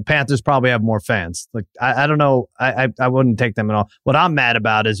town. The Panthers probably have more fans. Like I don't know. I wouldn't take them at all. What I'm mad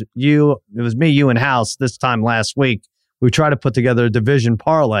about is it was me, you, and House this time last week. We tried to put together a division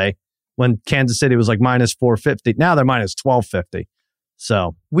parlay when Kansas City was like minus 450. Now they're minus 1250.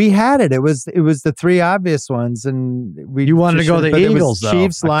 So we had it. It was the three obvious ones, and you wanted to go the Eagles, though.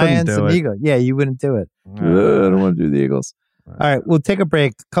 Chiefs, Lions, and Eagles. Yeah, you wouldn't do it. I don't want to do the Eagles. All right, we'll take a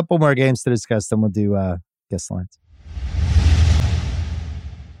break. A couple more games to discuss, then we'll do guest lines.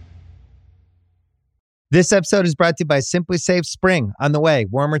 This episode is brought to you by Simply Safe Spring. On the way,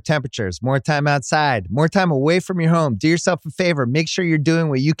 warmer temperatures, more time outside, more time away from your home. Do yourself a favor. Make sure you're doing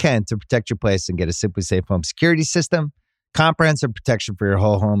what you can to protect your place and get a Simply Safe home security system. Comprehensive protection for your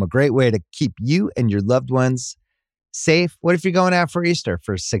whole home. A great way to keep you and your loved ones safe. What if you're going out for Easter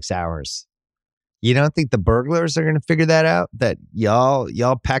for 6 hours? You don't think the burglars are going to figure that out? That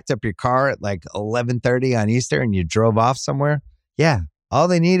y'all packed up your car at like 11:30 on Easter and you drove off somewhere? Yeah, all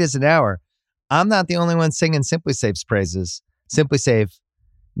they need is an hour. I'm not the only one singing Simply Safe's praises. Simply Safe,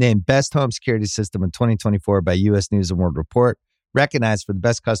 named Best Home Security System in 2024 by U.S. News & World Report, recognized for the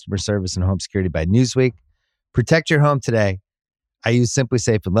best customer service and home security by Newsweek. Protect your home today. I use Simply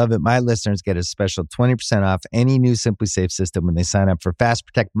Safe and love it. My listeners get a special 20% off any new Simply Safe system when they sign up for Fast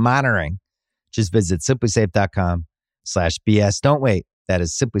Protect monitoring. Just visit simplysafe.com/BS. Don't wait. That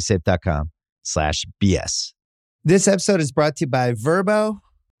is simplysafe.com/BS. This episode is brought to you by Vrbo.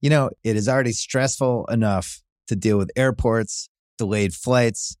 You know, it is already stressful enough to deal with airports, delayed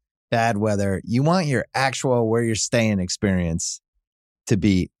flights, bad weather. You want your actual where you're staying experience to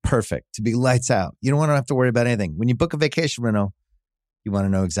be perfect, to be lights out. You don't want to have to worry about anything. When you book a vacation rental, you want to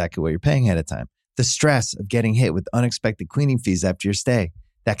know exactly what you're paying ahead of time. The stress of getting hit with unexpected cleaning fees after your stay,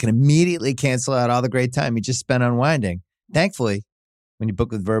 that can immediately cancel out all the great time you just spent unwinding. Thankfully, when you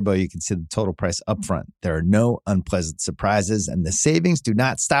book with Vrbo, you can see the total price upfront. There are no unpleasant surprises, and the savings do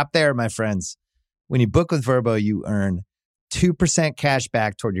not stop there, my friends. When you book with Vrbo, you earn 2% cash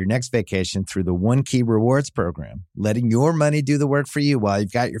back toward your next vacation through the One Key Rewards program, letting your money do the work for you while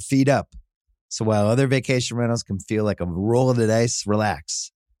you've got your feet up. So while other vacation rentals can feel like a roll of the dice,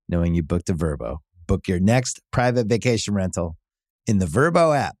 relax, knowing you booked a Vrbo. Book your next private vacation rental in the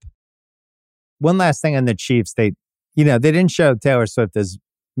Vrbo app. One last thing on the Chiefs, they didn't show Taylor Swift as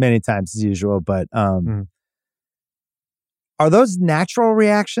many times as usual, but are those natural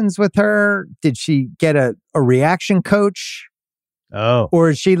reactions with her? Did she get a reaction coach? Oh. Or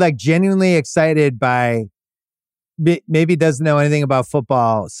is she like genuinely excited by, maybe doesn't know anything about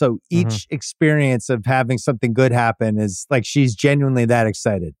football, so each experience of having something good happen is like she's genuinely that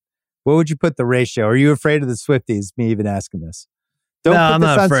excited? What would you put the ratio? Are you afraid of the Swifties, me even asking this? Don't put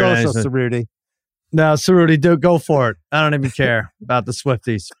this on social, Cerruti. No, Cerruti, go for it. I don't even care about the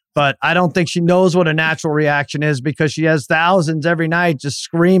Swifties. But I don't think she knows what a natural reaction is because she has thousands every night just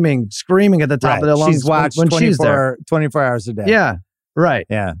screaming at the top of their lungs. She's watched when 24 hours a day. Yeah, right.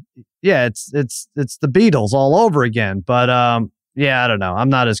 Yeah. Yeah, it's the Beatles all over again. But yeah, I don't know. I'm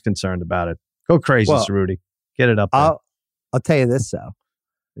not as concerned about it. Go crazy, Cerruti. Get it up there. I'll tell you this, though.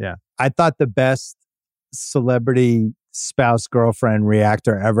 Yeah. I thought the best celebrity spouse girlfriend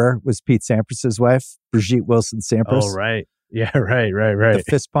reactor ever was Pete Sampras's wife, Brigitte Wilson Sampras. Oh, right. Yeah, right. The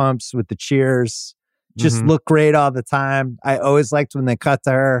fist pumps with the cheers just look great all the time. I always liked when they cut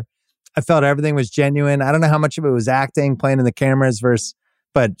to her. I felt everything was genuine. I don't know how much of it was acting, playing in the cameras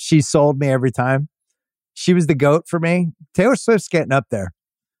but she sold me every time. She was the GOAT for me. Taylor Swift's getting up there.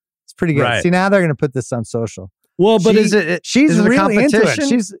 It's pretty good. Right. See, now they're going to put this on social. Well, but she's really into it.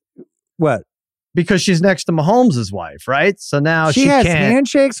 She's what? Because she's next to Mahomes' wife, right? So now she has can't.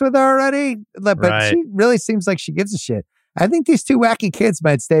 handshakes with her already, but she really seems like she gives a shit. I think these two wacky kids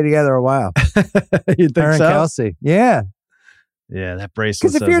might stay together a while. You think her and so? Kelsey. Yeah. Yeah, that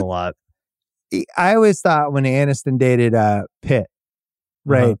bracelet says a lot. I always thought when Aniston dated Pitt,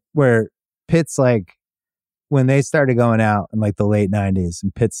 right, where Pitt's like, when they started going out in like the late 90s,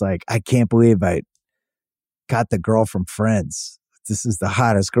 and Pitt's like, I can't believe I got the girl from Friends. This is the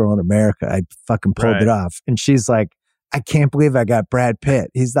hottest girl in America. I fucking pulled it off. And she's like, I can't believe I got Brad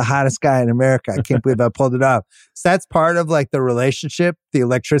Pitt. He's the hottest guy in America. I can't believe I pulled it off. So that's part of like the relationship. The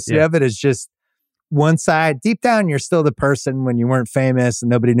electricity of it is just one side. Deep down, you're still the person when you weren't famous and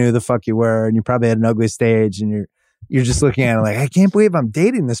nobody knew who the fuck you were. And you probably had an ugly stage and you're just looking at it like, I can't believe I'm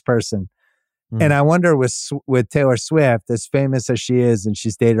dating this person. And I wonder with Taylor Swift, as famous as she is, and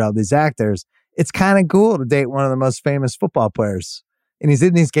she's dated all these actors, it's kind of cool to date one of the most famous football players. And he's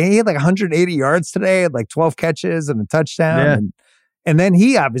in these games. He had like 180 yards today, had like 12 catches and a touchdown. Yeah. And then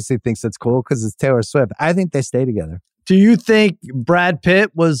he obviously thinks it's cool because it's Taylor Swift. I think they stay together. Do you think Brad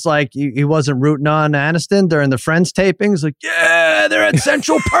Pitt was like, he wasn't rooting on Aniston during the Friends tapings? Like, yeah, they're at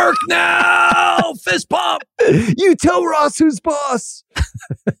Central Perk now. Fist pump. You tell Ross who's boss.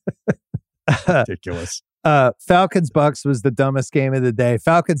 Ridiculous. Falcons Bucks was the dumbest game of the day.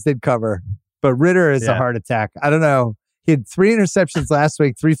 Falcons did cover, but Ritter is a heart attack. I don't know. He had 3 interceptions last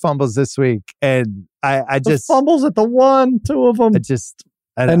week, 3 fumbles this week, and I just fumbles at the 1, 2 of them.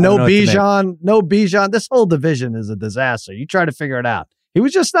 No Bijan. This whole division is a disaster. You try to figure it out. He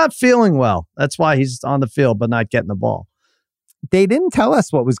was just not feeling well. That's why he's on the field but not getting the ball. They didn't tell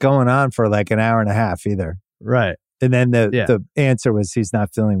us what was going on for like an hour and a half either. Right. And then the answer was he's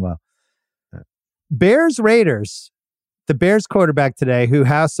not feeling well. Bears Raiders. The Bears quarterback today, who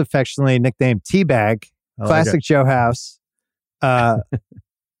House affectionately nicknamed Teabag, classic Joe House.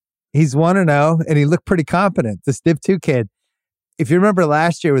 He's 1-0 and he looked pretty competent. This Div 2 kid. If you remember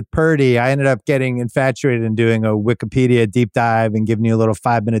last year with Purdy, I ended up getting infatuated and doing a Wikipedia deep dive and giving you a little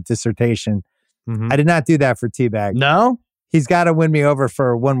 5-minute dissertation. I did not do that for Teabag. No, he's got to win me over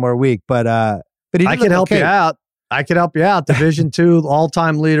for one more week, but I can help you out. I could help you out. Division II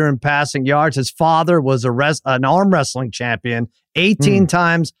all-time leader in passing yards. His father was an arm wrestling champion, 18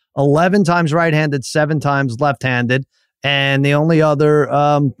 times, 11 times right-handed, 7 times left-handed. And the only other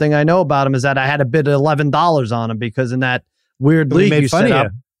thing I know about him is that I had to bid $11 on him because in that weird league you set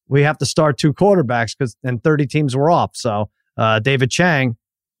up, we have to start 2 quarterbacks and 30 teams were off. So David Chang,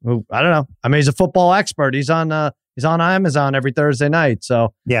 who I don't know, I mean, he's a football expert. He's on Amazon every Thursday night.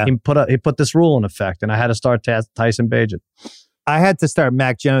 So he put this rule in effect, and I had to start Tyson Bagent. I had to start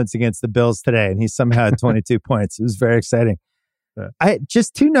Mac Jones against the Bills today, and he somehow had 22 points. It was very exciting. I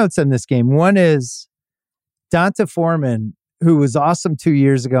just 2 notes on this game. One is Donta Foreman, who was awesome 2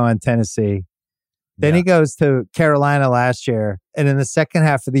 years ago on Tennessee. Then he goes to Carolina last year. And in the second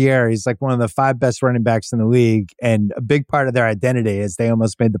half of the year, he's like one of the 5 best running backs in the league. And a big part of their identity is they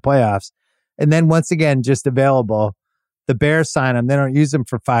almost made the playoffs. And then once again, just available. The Bears sign him. They don't use him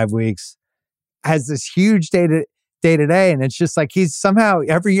for 5 weeks. Has this huge day to day. And it's just like he's somehow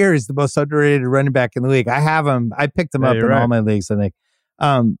every year he's the most underrated running back in the league. I have him. I picked him up in all my leagues, I think.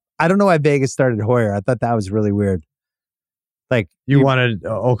 I don't know why Vegas started Hoyer. I thought that was really weird. Like you wanted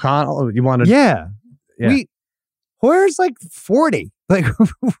O'Connell? You wanted Hoyer's like 40. Like,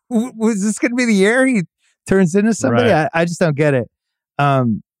 was this going to be the year he turns into somebody? Right. I just don't get it.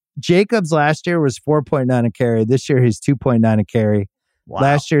 Jacobs last year was 4.9 a carry. This year he's 2.9 a carry. Wow.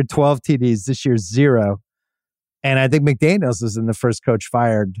 Last year 12 TDs. This year 0. And I think McDaniels was in the first coach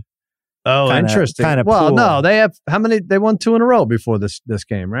fired. Oh, interesting. Well, no, they have how many? They won 2 in a row before this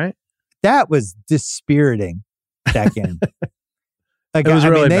game, right? That was dispiriting. That game. Like, it was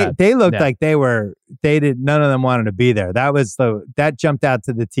really bad. They looked like none of them wanted to be there. That jumped out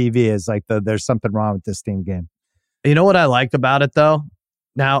to the TV as like there's something wrong with this team game. You know what I like about it though?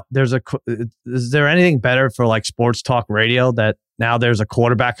 Now is there anything better for like sports talk radio that now there's a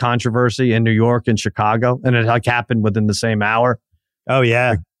quarterback controversy in New York and Chicago and it like happened within the same hour? Oh yeah.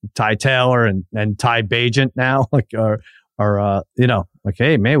 Like Ty Taylor and Ty Bagent now like like,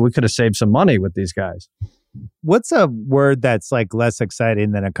 hey man, we could have saved some money with these guys. What's a word that's like less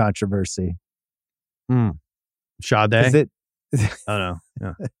exciting than a controversy? Sade? Is it? I don't know.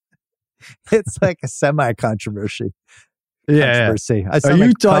 Yeah. It's like a semi-controversy. Controversy. I sound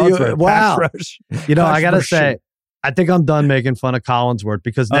like wow. You know, I gotta say, I think I'm done making fun of Collinsworth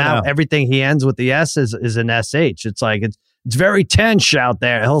because now everything he ends with the S is an SH. It's like it's very tense out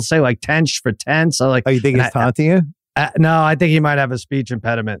there. He'll say like tense for tense. So like, oh, you think he's taunting you? No, I think he might have a speech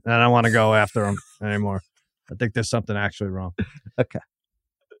impediment, and I don't want to go after him anymore. I think there's something actually wrong. Okay.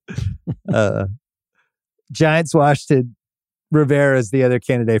 Giants Washington. Rivera is the other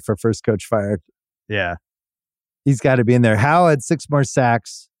candidate for first coach fired. Yeah. He's got to be in there. Howe had 6 more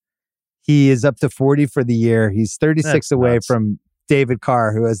sacks. He is up to 40 for the year. He's 36 away from David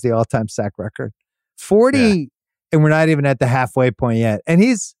Carr, who has the all-time sack record. 40, and we're not even at the halfway point yet. And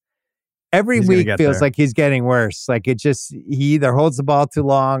he's every week feels like he's getting worse. Like he either holds the ball too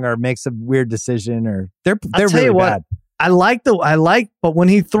long or makes a weird decision, or they're really bad. I like, but when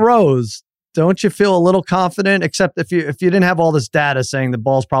he throws, don't you feel a little confident? Except if you didn't have all this data saying the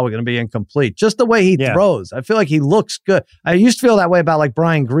ball's probably going to be incomplete, just the way he throws, I feel like he looks good. I used to feel that way about like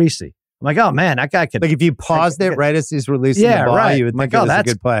Brian Greasy. I'm like, oh man, that guy could. Like if you paused it right as he's releasing the ball, you would think it was a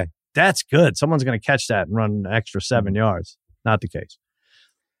good play. that's good. Someone's going to catch that and run an extra 7 yards. Not the case.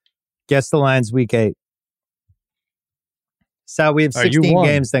 Guess the lines week 8. So we have 16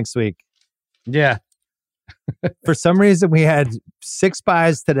 games next week. Yeah. For some reason, we had 6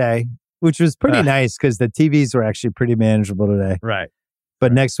 buys today, which was pretty nice because the TVs were actually pretty manageable today. Right.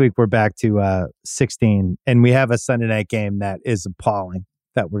 But next week, we're back to 16. And we have a Sunday night game that is appalling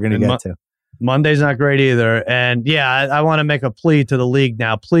that we're going to get to. Monday's not great either. And yeah, I want to make a plea to the league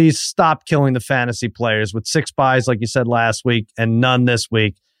now. Please stop killing the fantasy players with 6 buys, like you said last week, and none this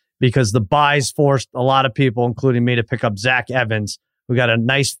week, because the buys forced a lot of people, including me, to pick up Zach Evans. We got a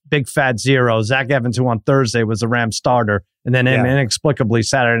nice big fat 0. Zach Evans, who on Thursday was the Rams starter, and then inexplicably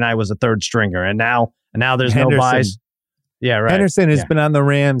Saturday night was a third stringer. And now there's no buys. Yeah, right. Henderson has been on the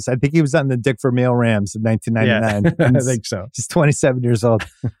Rams. I think he was on the Dick Vermeil Rams in 1999. Yeah, I think so. He's 27 years old.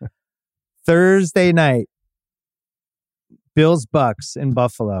 Thursday night, Bills-Bucks in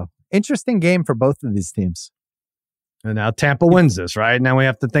Buffalo. Interesting game for both of these teams. And now Tampa wins this, right? Now we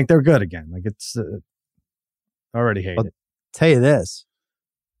have to think they're good again. Like it's already hate it. Tell you this.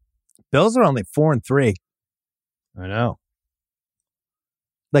 Bills are only 4-3. I know.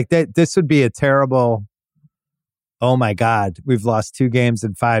 Like this would be a terrible, oh my God, we've lost 2 games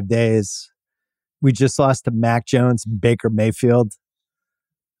in 5 days. We just lost to Mac Jones and Baker Mayfield.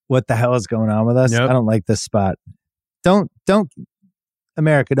 What the hell is going on with us? Yep. I don't like this spot. Don't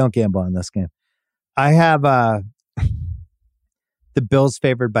America, don't gamble on this game. I have the Bills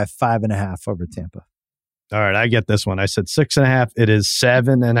favored by 5.5 over Tampa. All right, I get this one. I said 6.5. It is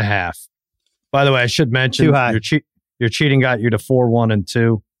 7.5. By the way, I should mention your cheating got you to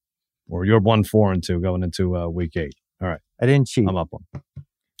 4-1-2, or you're 1-4-2 going into week 8. All right, I didn't cheat. I'm up one.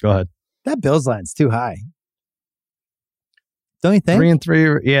 Go ahead. That Bills line's too high. Don't you think?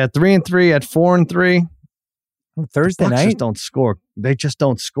 3-3. Yeah, 3-3 at 4-3. Thursday night just don't score. They just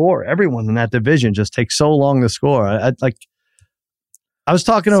don't score. Everyone in that division just takes so long to score. I was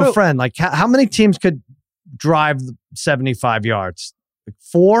talking to a friend. Like, how many teams could drive 75 yards? Like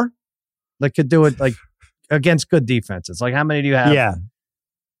 4? Like could do it like against good defenses. Like how many do you have? Yeah.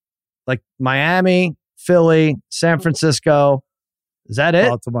 Like Miami, Philly, San Francisco. Is that it?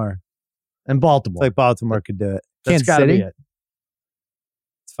 Baltimore. And Baltimore. It's like Baltimore could do it. That's got to be it.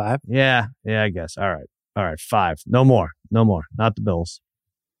 It's 5? Yeah, I guess. All right, 5. No more. Not the Bills.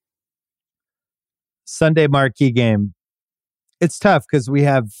 Sunday marquee game. It's tough because we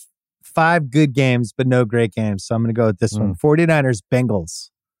have 5 good games, but no great games. So I'm going to go with this one. 49ers, Bengals.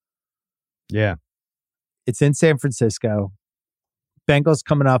 Yeah. It's in San Francisco. Bengals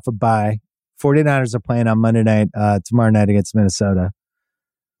coming off a bye. 49ers are playing on Monday night, tomorrow night against Minnesota.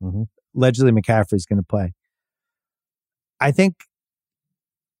 Mm-hmm. Allegedly, McCaffrey's going to play. I think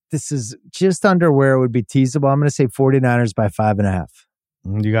this is just under where it would be teasable. I'm going to say 49ers by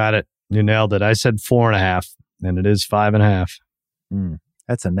 5.5. You got it. You nailed it. I said 4.5, and it is 5.5.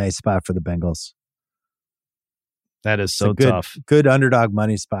 That's a nice spot for the Bengals. That is so tough. Good underdog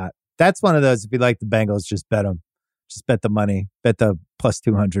money spot. That's one of those, if you like the Bengals, just bet them. Just bet the money. Bet the plus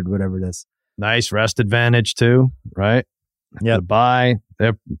 200, whatever it is. Nice rest advantage, too, right? Yeah. Bye.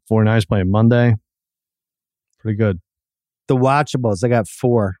 They're 49ers playing Monday. Pretty good. The watchables, I got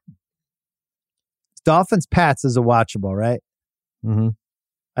 4. Dolphins Pats is a watchable, right? Mm-hmm.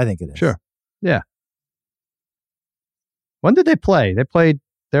 I think it is. Sure. Yeah. When did they play?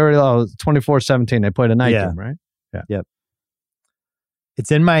 They were 24-17. They played a night game, right? Yeah. Yep.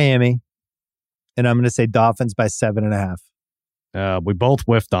 It's in Miami, and I'm going to say Dolphins by 7.5. We both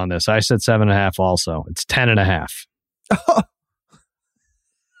whiffed on this. I said 7.5 also. It's 10.5. Oh.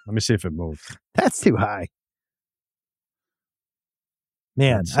 Let me see if it moved. That's too high.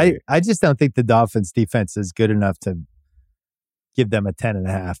 Man, I just don't think the Dolphins defense is good enough to give them a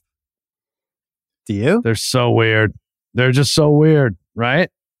 10.5. Do you? They're so weird. They're just so weird, right?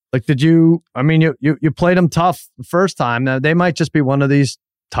 Like, you played them tough the first time. Now, they might just be one of these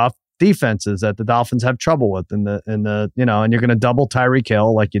tough defenses that the Dolphins have trouble with and you're going to double Tyreek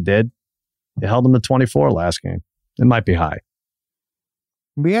Hill like you did. You held them to 24 last game. It might be high.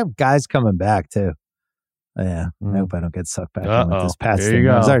 We have guys coming back too. Yeah, I hope I don't get sucked back in with this Pats thing.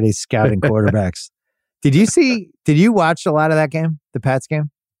 I was already scouting quarterbacks. Did you watch a lot of that game, the Pats game?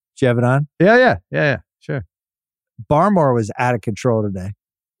 Did you have it on? Yeah, sure. Barmore was out of control today.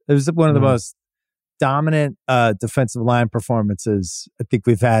 It was one of the most dominant defensive line performances I think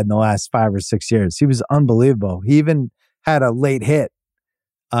we've had in the last 5 or 6 years. He was unbelievable. He even had a late hit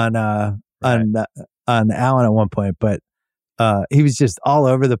on Allen at one point, but he was just all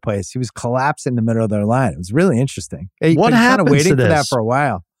over the place. He was collapsing in the middle of their line. It was really interesting. What happened? Kind of waiting for that for a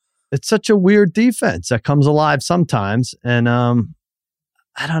while. It's such a weird defense that comes alive sometimes, and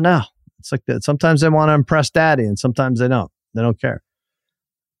I don't know. It's like that. Sometimes they want to impress daddy and sometimes they don't. They don't care.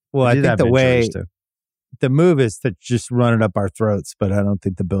 Well, I think the way the move is to just run it up our throats, but I don't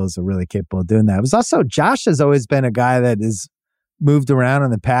think the Bills are really capable of doing that. It was also, Josh has always been a guy that has moved around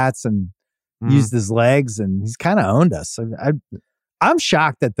on the Pats and used his legs, and he's kind of owned us. I'm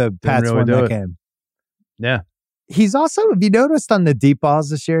shocked that the Pats won that game. Yeah. He's also, have you noticed on the deep balls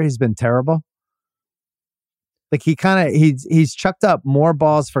this year, he's been terrible? Like he's chucked up more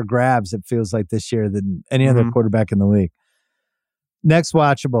balls for grabs, it feels like, this year than any other quarterback in the league. Next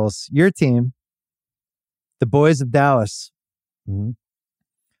watchables, your team, the boys of Dallas,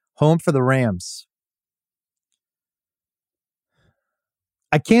 home for the Rams.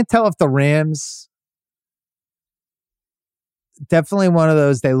 I can't tell if the Rams, definitely one of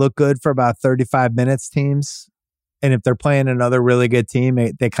those, they look good for about 35 minutes teams. And if they're playing another really good team,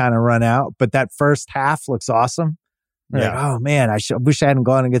 they kind of run out. But that first half looks awesome. Yeah. Like, oh, man, I wish I hadn't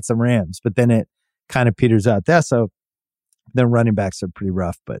gone and get some Rams. But then it kind of peters out there. So their running backs are pretty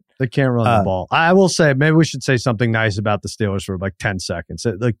rough. But they can't run the ball. I will say, maybe we should say something nice about the Steelers for like 10 seconds.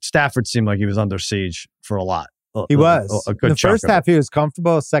 Like Stafford seemed like he was under siege for a lot. He was. A good the first half, he was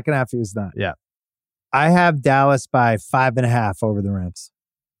comfortable. Second half, he was not. Yeah. I have Dallas by 5.5 over the Rams.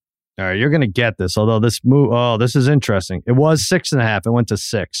 All right, you're going to get this. Although this this is interesting. It was 6.5. It went to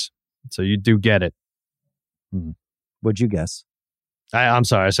 6. So you do get it. What'd you guess? I'm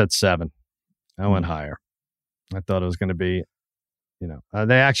sorry. I said 7. I went higher. I thought it was going to be,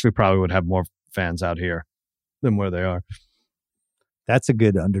 they actually probably would have more fans out here than where they are. That's a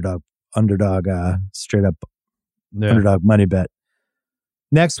good underdog, straight up underdog money bet.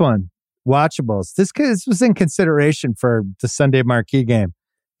 Next one, watchables. This was in consideration for the Sunday marquee game.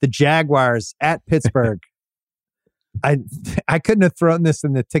 The Jaguars at Pittsburgh. I couldn't have thrown this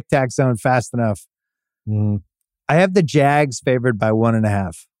in the tic-tac zone fast enough. I have the Jags favored by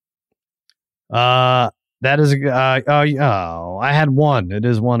 1.5. That is I had 1. It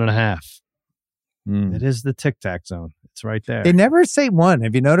is 1.5. It is the tic-tac zone. It's right there. They never say 1.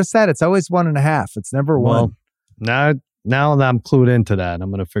 Have you noticed that? It's always 1.5. It's never 1. Now that I'm clued into that,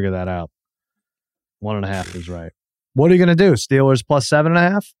 I'm going to figure that out. 1.5 is right. What are you going to do? Steelers plus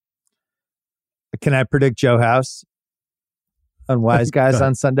 7.5? Can I predict Joe House on Wise Guys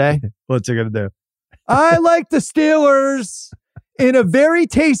on Sunday? What's he going to do? I like the Steelers in a very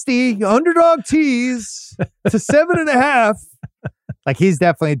tasty underdog tease to 7.5. Like he's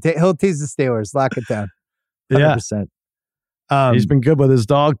definitely, he'll tease the Steelers. Lock it down. 100%. Yeah. He's been good with his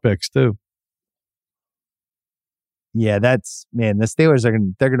dog picks too. Yeah, the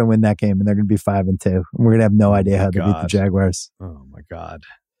Steelers they're gonna win that game and they're gonna be 5-2. And we're gonna have no idea how to beat the Jaguars. Oh my God.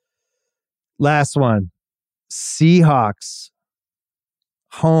 Last one. Seahawks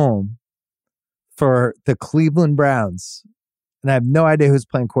home for the Cleveland Browns. And I have no idea who's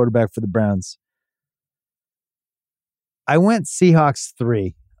playing quarterback for the Browns. I went Seahawks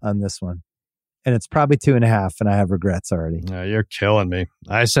 3 on this one. And it's probably 2.5, and I have regrets already. No, you're killing me.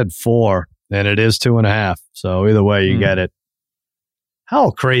 I said 4. And it is 2.5. So either way, you get it.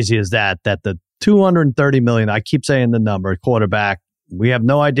 How crazy is that? That the $230 million, I keep saying the number, quarterback, we have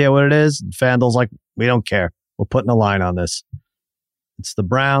no idea what it is. FanDuel's like, we don't care. We're putting a line on this. It's the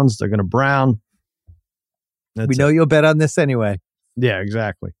Browns. They're going to Brown. We know you'll bet on this anyway. Yeah,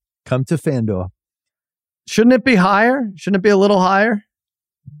 exactly. Come to FanDuel. Shouldn't it be higher? Shouldn't it be a little higher?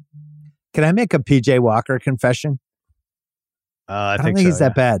 Can I make a PJ Walker confession? I don't think so, he's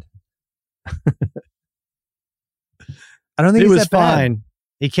that bad. I don't think he he's was that fine. Bad.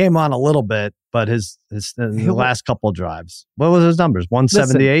 He came on a little bit, but his last couple of drives. What was his numbers?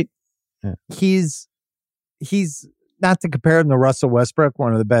 178. Yeah. He's not to compare him to Russell Westbrook,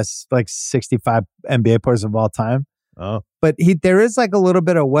 one of the best 65 NBA players of all time. Oh, but there is a little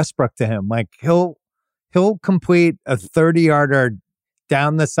bit of Westbrook to him. Like he'll complete a 30-yarder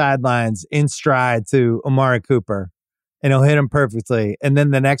down the sidelines in stride to Amari Cooper, and he'll hit him perfectly. And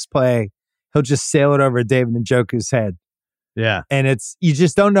then the next play, he'll just sail it over David Njoku's head. Yeah. And you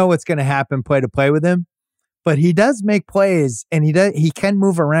just don't know what's going to happen play to play with him. But he does make plays, and he can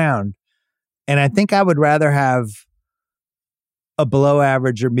move around. And I think I would rather have a below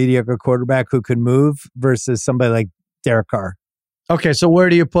average or mediocre quarterback who can move versus somebody like Derek Carr. Okay, so where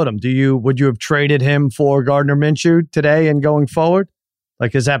do you put him? Would you have traded him for Gardner Minshew today and going forward?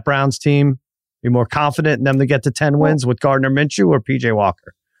 Like, is that Browns team be more confident in them to get to 10 wins with Gardner Minshew or PJ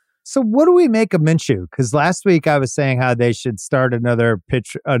Walker? So what do we make of Minshew? Because last week I was saying how they should start another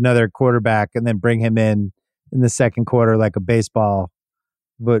quarterback and then bring him in the second quarter like a baseball.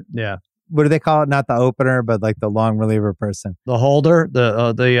 But yeah, what do they call it? Not the opener, but like the long reliever person. The holder,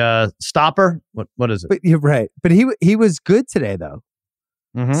 the stopper. What is it? But you're right. But he was good today though.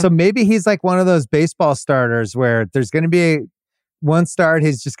 Mhm. So maybe he's like one of those baseball starters where there's going to be one start,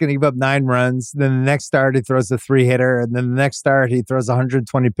 he's just going to give up 9 runs. Then the next start, he throws a 3-hitter. And then the next start, he throws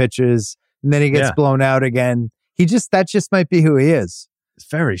 120 pitches. And then he gets blown out again. That just might be who he is. It's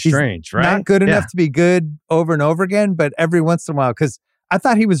very strange, right? Not good enough to be good over and over again, but every once in a while, because I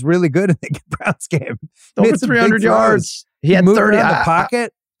thought he was really good in the Browns game. Over 300 yards. He had 30 in the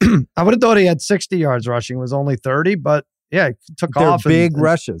pocket. I would have thought he had 60 yards rushing. It was only 30, but yeah, he took off. Big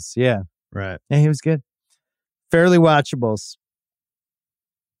rushes. Yeah. Right. Yeah, he was good. Fairly watchables.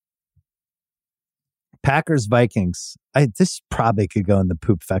 Packers Vikings. This probably could go in the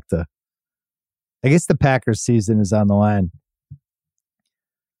poop fecta. I guess the Packers season is on the line.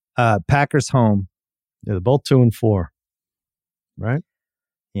 Packers home. Yeah, they're both 2-4. Right?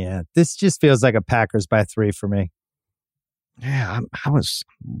 Yeah. This just feels like a Packers by 3 for me. Yeah, I was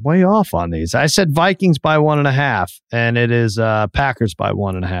way off on these. I said Vikings by 1.5, and it is Packers by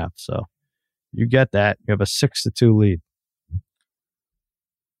 1.5. So you get that. You have a 6-2 lead. A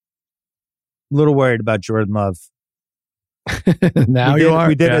little worried about Jordan Love. Now you are.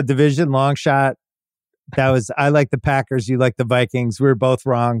 We did a division long shot. I like the Packers. You like the Vikings. We were both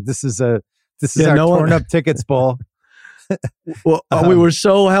wrong. This is our torn up tickets bowl. Well, we were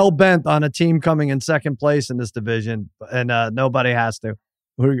so hell bent on a team coming in second place in this division, and nobody has to.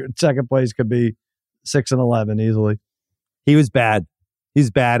 Second place could be 6-11 easily. He was bad. He's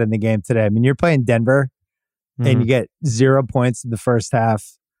bad in the game today. I mean, you're playing Denver, and you get 0 points in the first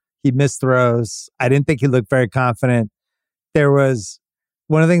half. He missed throws. I didn't think he looked very confident. There was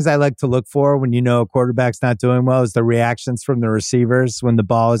one of the things I like to look for when you know a quarterback's not doing well is the reactions from the receivers when the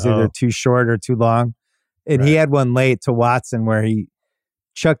ball is either too short or too long. And he had one late to Watson where he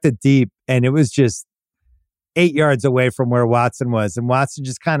chucked it deep, and it was just 8 yards away from where Watson was. And Watson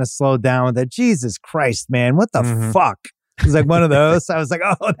just kind of slowed down with it. Jesus Christ, man, what the fuck? It was like one of those. I was like,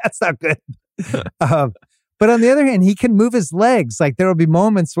 oh, that's not good. But on the other hand, he can move his legs. Like there will be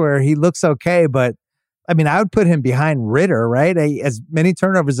moments where he looks okay, but I mean, I would put him behind Ritter, right? As many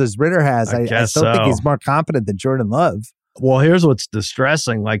turnovers as Ritter has, I still think he's more competent than Jordan Love. Well, here's what's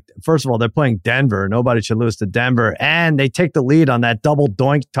distressing. Like, first of all, they're playing Denver. Nobody should lose to Denver. And they take the lead on that double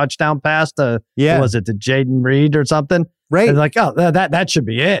doink touchdown pass to, was it to Jaden Reed or something? Right. And like, oh, that should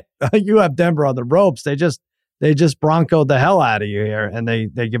be it. You have Denver on the ropes. They just broncoed the hell out of you here, and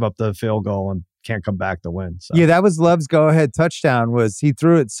they give up the field goal and can't come back to win. So. Yeah, that was Love's go-ahead touchdown. Was he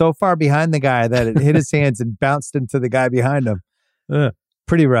threw it so far behind the guy that it hit his hands and bounced into the guy behind him.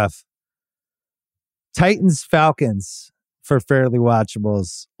 Pretty rough. Titans Falcons for fairly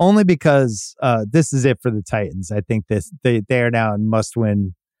watchables, only because this is it for the Titans. I think they are now in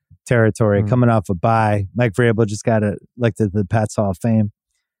must-win territory, coming off a bye. Mike Vrabel just got elected to the Pats Hall of Fame.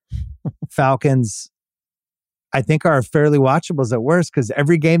 Falcons, I think, are fairly watchables at worst because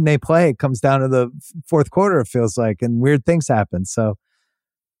every game they play comes down to the fourth quarter, it feels like, and weird things happen. So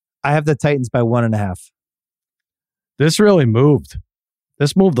I have the Titans by 1.5. This really moved.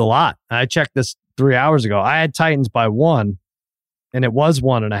 This moved a lot. I checked this 3 hours ago. I had Titans by 1, and it was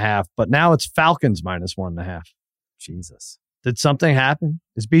 1.5, but now it's Falcons minus 1.5. Jesus. Did something happen?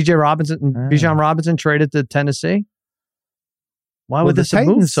 Is Bijan Robinson traded to Tennessee? Why would this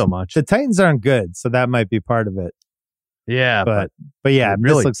move so much? The Titans aren't good, so that might be part of it. Yeah. But yeah,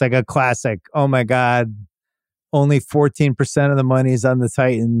 really, this looks like a classic. Oh my God. Only 14% of the money's on the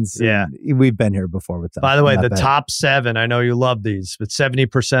Titans. Yeah. We've been here before with them. By the way, the top 7, I know you love these, but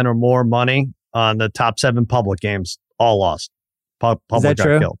 70% or more money on the top 7 public games, all lost. Public Is that got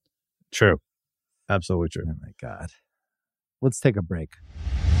true? Killed. True. Absolutely true. Oh my God. Let's take a break.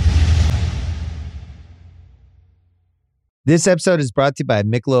 This episode is brought to you by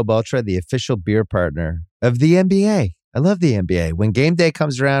Michelob Ultra, the official beer partner of the NBA. I love the NBA. When game day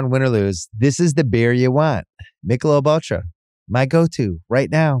comes around, win or lose, this is the beer you want. Michelob Ultra, my go-to right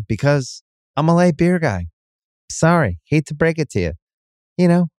now because I'm a light beer guy. Sorry, hate to break it to you. You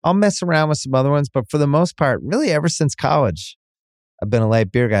know, I'll mess around with some other ones, but for the most part, really ever since college, I've been a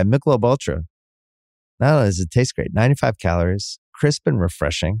light beer guy. Michelob Ultra. Not only does it taste great, 95 calories, crisp and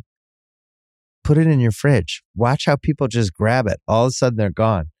refreshing. Put it in your fridge. Watch how people just grab it. All of a sudden, they're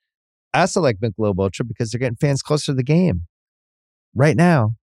gone. I also like Michelob Ultra because they're getting fans closer to the game right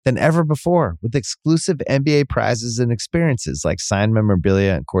now than ever before with exclusive NBA prizes and experiences like signed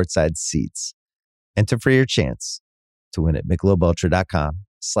memorabilia and courtside seats. Enter for your chance to win at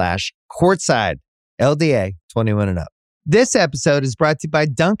MichelobUltra.com/courtside. LDA 21 and up. This episode is brought to you by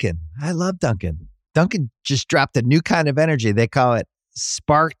Dunkin'. I love Dunkin'. Dunkin' just dropped a new kind of energy. They call it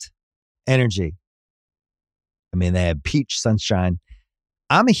sparked energy. I mean, they have peach sunshine.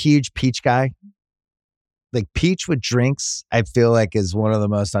 I'm a huge peach guy. like peach with drinks, I feel like is one of the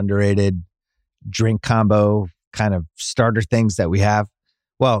most underrated drink combo kind of starter things that we have.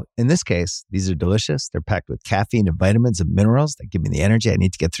 Well, in this case, these are delicious. They're packed with caffeine and vitamins and minerals that give me the energy I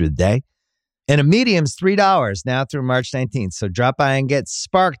need to get through the day. And a medium's $3 now through March 19th. So drop by and get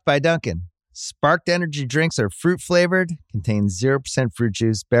Sparked by Dunkin'. Sparked energy drinks are fruit flavored, contain 0% fruit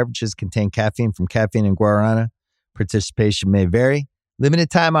juice. Beverages contain caffeine from caffeine and guarana. Participation may vary.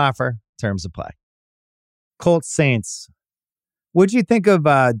 Limited time offer. Terms apply. Colts Saints. What'd you think of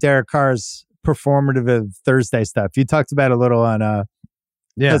Derek Carr's performative Thursday stuff? You talked about it a little on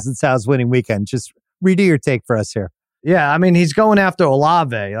Cousin Sal's winning weekend. Just redo your take for us here. Yeah, I mean, he's going after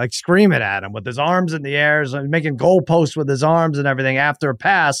Olave, like screaming at him with his arms in the air, making goalposts with his arms and everything after a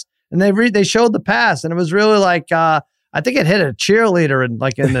pass. And they showed the pass, and it was really like I think it hit a cheerleader in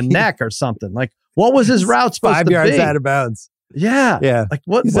the neck or something. Like, what was his route supposed to be? 5 yards out of bounds. Yeah. Like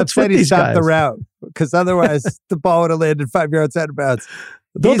He's what's upset with he these stopped guys? the route because otherwise the ball would have landed 5 yards out of bounds.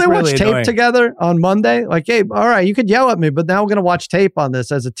 Don't they really watch tape annoying. together on Monday? Like, hey, all right, you could yell at me, but now we're going to watch tape on this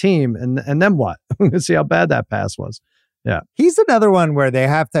as a team, and then what? We're going to see how bad that pass was. Yeah. He's another one where they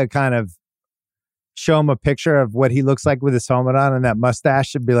have to kind of show him a picture of what he looks like with his helmet on and that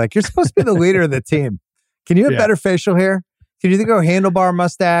mustache and be like, you're supposed to be the leader of the team. Can you have better facial hair? Can you either go handlebar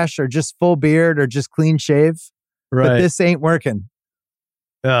mustache or just full beard or just clean shave? Right. But this ain't working.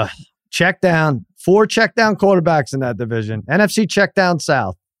 Check down. 4 check down quarterbacks in that division. NFC check down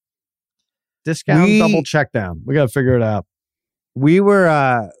South. Discount double check down. We got to figure it out. We were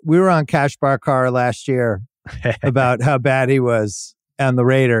on Cash Bar Car last year about how bad he was on the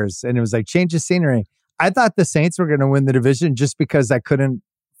Raiders, and it was like change of scenery. I thought the Saints were going to win the division just because I couldn't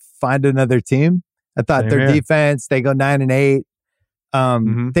find another team. I thought their defense, they go 9-8.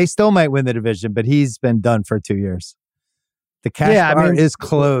 They still might win the division, but he's been done for 2 years. The cash bar is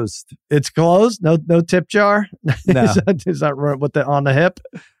closed. It's closed. No tip jar. No. is that right with the on the hip?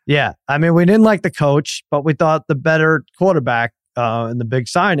 Yeah. I mean, we didn't like the coach, but we thought the better quarterback and the big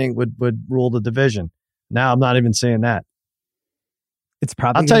signing would rule the division. Now I'm not even seeing that. It's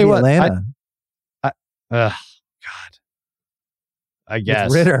probably I'll tell you what, Atlanta. God. I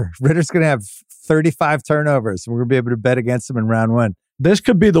guess Ritter's going to have 35 turnovers. We're going to be able to bet against him in round 1. This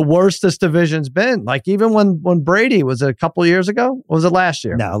could be the worst this division's been. Like even when Brady was a couple years ago, or was it last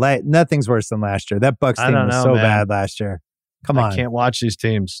year? No, nothing's worse than last year. That Bucs team was so bad last year. Come on. I can't watch these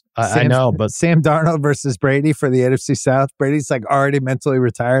teams. I know, but Sam Darnold versus Brady for the NFC South. Brady's like already mentally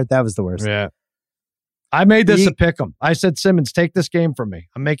retired. That was the worst. Yeah. I made this a pick 'em. I said, Simmons, take this game from me.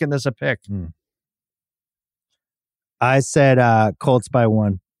 I'm making this a pick. I said Colts by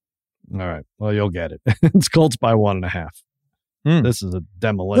 1. All right. Well, you'll get it. It's Colts by 1.5. This is a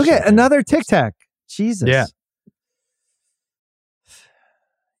demolition. Look at another Tic Tac. Jesus. Yeah.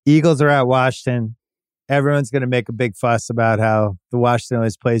 Eagles are at Washington. Everyone's going to make a big fuss about how the Washington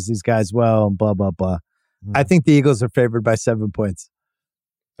always plays these guys well and blah, blah, blah. I think the Eagles are favored by 7 points.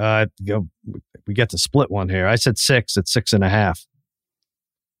 We get to split one here. I said 6 at 6.5.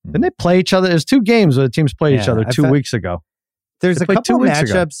 Didn't they play each other? There's 2 games where the teams played each other 2 weeks ago. There's a couple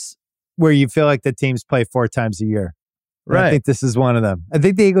matchups where you feel like the teams play 4 times a year. Right. I think this is one of them. I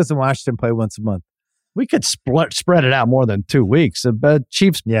think the Eagles and Washington play once a month. We could spread it out more than 2 weeks.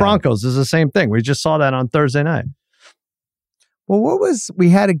 Chiefs Broncos is the same thing. We just saw that on Thursday night. Well, we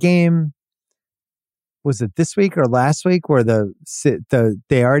had a game. Was it this week or last week where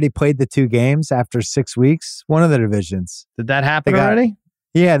they already played the 2 games after 6 weeks? One of the divisions. Did that happen already?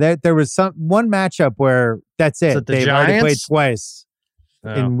 Yeah, there was one matchup where that's it. They've already played twice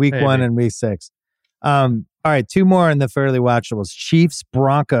in week 1 and week 6. All right, 2 more in the fairly watchables. Chiefs,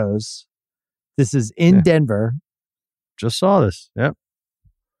 Broncos. This is in Denver. Just saw this. Yep.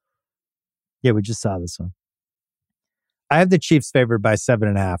 Yeah, we just saw this one. I have the Chiefs favored by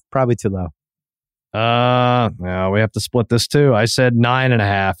 7.5. Probably too low. No, we have to split this too. I said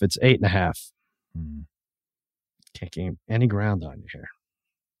 9.5. It's 8.5. Can't gain any ground on you here.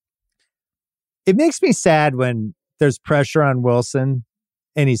 It makes me sad when there's pressure on Wilson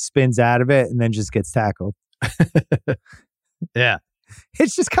and he spins out of it and then just gets tackled. Yeah.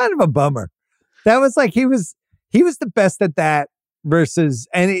 It's just kind of a bummer. That was like he was the best at that versus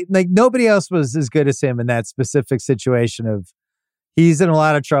nobody else was as good as him in that specific situation of he's in a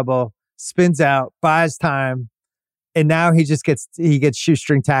lot of trouble, spins out, buys time, and now he gets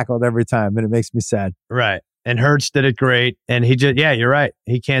shoestring tackled every time, and it makes me sad. Right. And Hurts did it great, and you're right.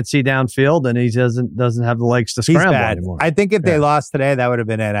 He can't see downfield, and he doesn't have the legs to scramble anymore. I think if they lost today, that would have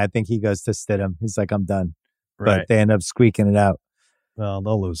been it. I think he goes to Stidham. He's like, I'm done. Right. But they end up squeaking it out. Well,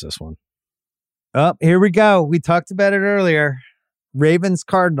 they'll lose this one. Oh, here we go. We talked about it earlier. Ravens,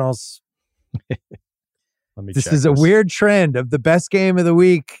 Cardinals. This is a weird trend of the best game of the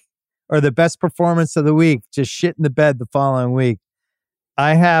week or the best performance of the week, just shit in the bed the following week.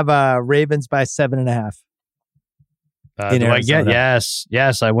 I have Ravens by 7.5. Do I get?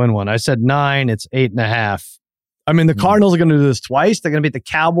 Yes, I win one. I said 9. It's 8.5. I mean, the Cardinals are going to do this twice. They're going to beat the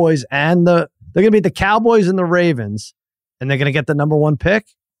Cowboys and the Ravens, and they're going to get the number 1 pick.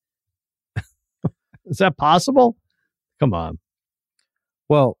 Is that possible? Come on.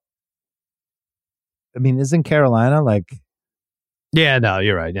 Well, I mean, isn't Carolina like? Yeah, no,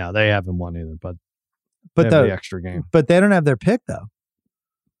 you're right. Yeah, they haven't won either, but they have the extra game. But they don't have their pick though.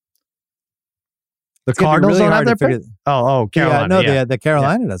 The Cardinals don't have their pick. Oh, Carolina. Yeah, the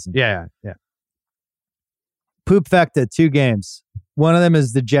Carolina doesn't. Yeah. Poop Fecta, 2 games. One of them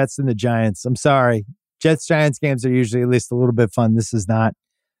is the Jets and the Giants. I'm sorry. Jets-Giants games are usually at least a little bit fun. This is not.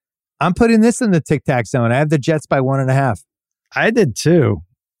 I'm putting this in the tic-tac zone. I have the Jets by 1.5. I did too.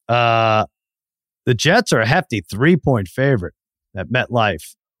 The Jets are a hefty 3-point favorite at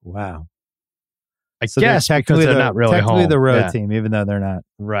MetLife. Wow. I guess because they're not really technically home. the road team, even though they're not.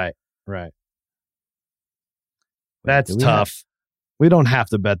 Right. That's tough. We don't have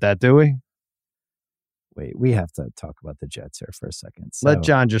to bet that, do we? Wait, we have to talk about the Jets here for a second. So, let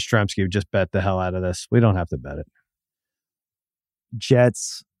John Jastrzemski just bet the hell out of this. We don't have to bet it.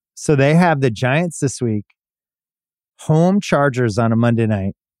 Jets. So they have the Giants this week. Home Chargers on a Monday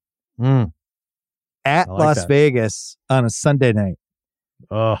night. At Las Vegas on a Sunday night.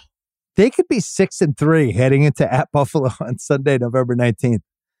 Oh. They could be 6-3 heading into at Buffalo on Sunday, November 19th.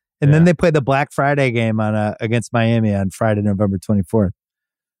 And then they play the Black Friday game against Miami on Friday, November 24th.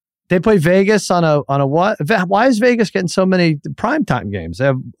 They play Vegas on a what? Why is Vegas getting so many primetime games? They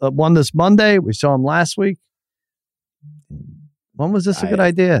have one this Monday. We saw them last week. When was this a good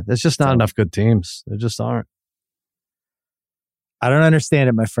idea? There's just not enough good teams. There just aren't. I don't understand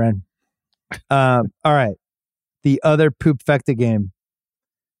it, my friend. All right. The other Poop Fecta game.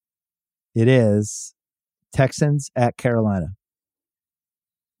 It is Texans at Carolina.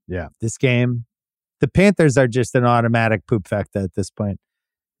 Yeah. This game, the Panthers are just an automatic Poop Fecta at this point.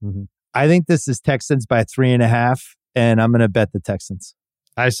 Mm-hmm. I think this is Texans by 3.5, and I'm going to bet the Texans.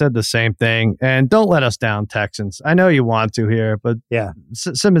 I said the same thing. And don't let us down, Texans. I know you want to here, but yeah,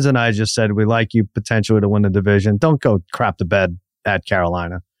 Simmons and I just said we like you potentially to win the division. Don't go crap the bed at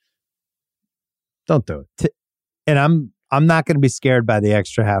Carolina. Don't do it. And I'm not going to be scared by the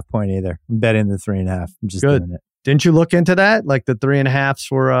extra half point either. I'm betting the 3.5. I'm just doing it. Didn't you look into that? Like the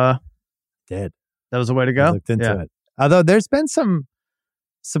 3.5s were did. That was the way to go? I looked into it. Although there's been some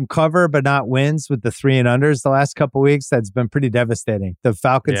cover but not wins with the 3 and unders the last couple of weeks. That's been pretty devastating. The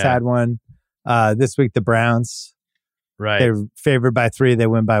Falcons had one. This week the Browns. Right. They're favored by 3. They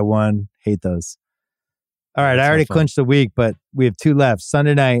win by 1. Hate those. All right, I already clinched the week, but we have 2 left.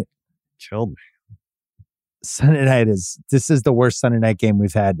 Sunday night. Killed me. Sunday night is the worst Sunday night game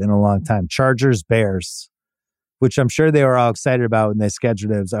we've had in a long time. Chargers, Bears, which I'm sure they were all excited about when they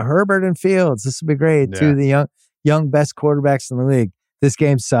scheduled it. It was a Herbert and Fields. This will be great. Yeah. 2 of the young best quarterbacks in the league. This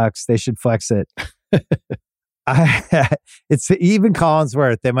game sucks. They should flex it. It's even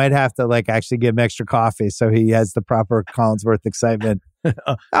Collinsworth. They might have to actually give him extra coffee so he has the proper Collinsworth excitement. You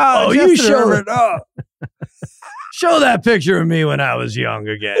show it. Show that picture of me when I was young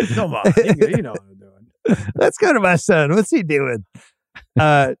again. Come on, you know what I'm doing. Let's go to my son. What's he doing?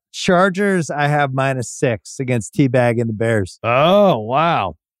 Chargers, I have -6 against T-Bag and the Bears. Oh,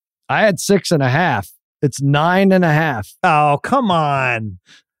 wow. I had 6.5. It's 9.5. Oh, come on.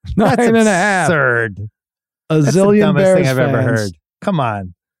 9.5. Absurd. That's the dumbest Bears thing I've fans. ever heard. Come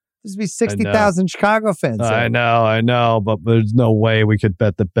on. There's be 60,000 Chicago fans. I know, but there's no way we could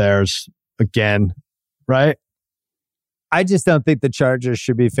bet the Bears again, right? I just don't think the Chargers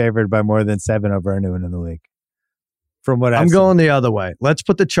should be favored by more than 7 over anyone in the league. From what I'm going the other way. Let's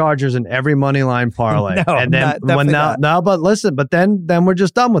put the Chargers in every money line parlay. No, and then but listen, but then we're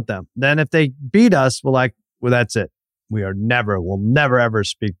just done with them. Then if they beat us, we're like, well, that's it. We'll never ever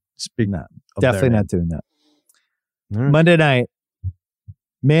speak. No, definitely not doing that. Right. Monday night,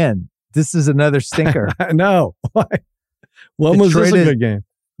 man, this is another stinker. I know. When was this a good game?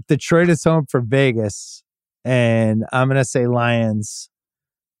 Detroit is home for Vegas, and I'm going to say Lions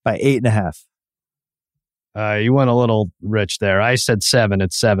by 8.5. You went a little rich there. I said 7.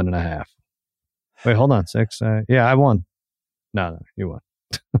 It's 7.5. Wait, hold on. 6. Yeah, I won. No, you won.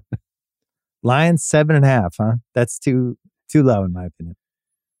 Lions 7.5, huh? That's too low in my opinion.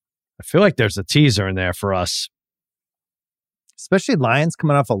 I feel like there's a teaser in there for us. Especially Lions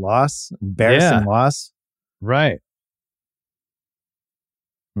coming off a loss, embarrassing loss. Right.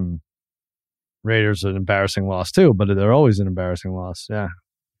 Raiders an embarrassing loss too, but they're always an embarrassing loss. Yeah.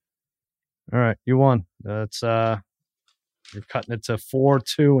 All right, you won. That's you're cutting it to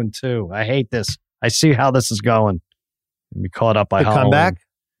 4-2-2. I hate this. I see how this is going. Be caught up by the Halloween. comeback.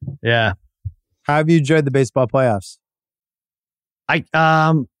 Yeah. How have you enjoyed the baseball playoffs? I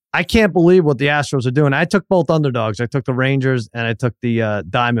can't believe what the Astros are doing. I took both underdogs. I took the Rangers and I took the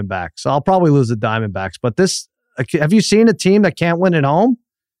Diamondbacks. So I'll probably lose the Diamondbacks. But have you seen a team that can't win at home?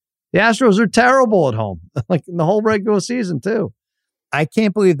 The Astros are terrible at home, like in the whole regular season too. I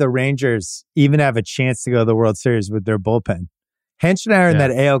can't believe the Rangers even have a chance to go to the World Series with their bullpen. Hench and I are in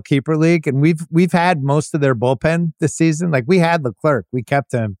that AL keeper league, and we've had most of their bullpen this season. Like we had Leclerc, we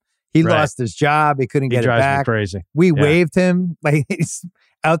kept him. He lost his job. He couldn't get it back. Me crazy. We waived him. Like he's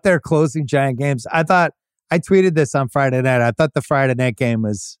out there closing giant games. I tweeted this on Friday night. I thought the Friday night game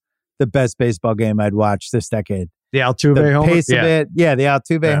was the best baseball game I'd watched this decade. The Altuve homer? Pace of it. Yeah, the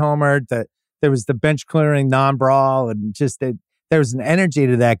Altuve homer. There was the bench clearing non-brawl, and just there was an energy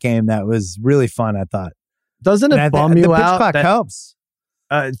to that game that was really fun, I thought. Doesn't it bum you out? The pitch clock helps.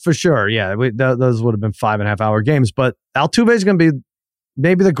 For sure, yeah. Those would have been 5.5-hour games. But Altuve is going to be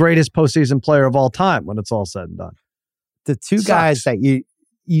maybe the greatest postseason player of all time when it's all said and done. The two guys that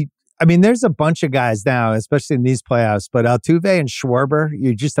I mean, there's a bunch of guys now, especially in these playoffs, but Altuve and Schwarber,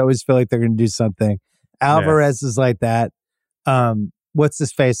 you just always feel like they're going to do something. Alvarez is like that. What's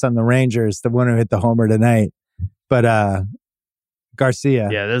his face on the Rangers, the one who hit the homer tonight? But Garcia.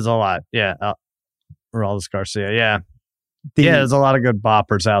 Yeah, there's a lot. Yeah. Aroldis Garcia. Yeah. There's a lot of good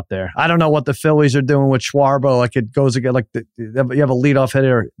boppers out there. I don't know what the Phillies are doing with Schwarber. Like it goes again, like you have a leadoff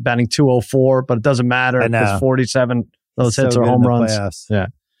hitter batting 204, but it doesn't matter because 47 those hits are home runs. Playoffs. Yeah.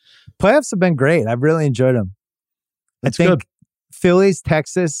 Playoffs have been great. I've really enjoyed them. That's I think good. Phillies,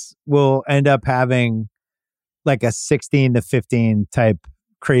 Texas will end up having like a 16-15 type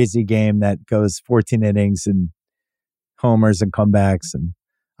crazy game that goes 14 innings and homers and comebacks. And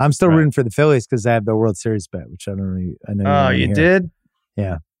I'm still rooting for the Phillies because I have the World Series bet, which I know. Oh, you did?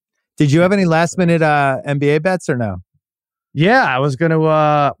 Yeah. Did you have any last minute NBA bets or no? Yeah, I was going to.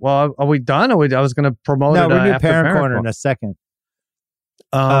 Well, are we done? I was going to promote it. No, we do after Parent Corner in a second.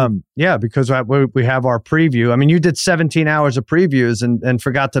 Yeah, because we have our preview. I mean, you did 17 hours of previews and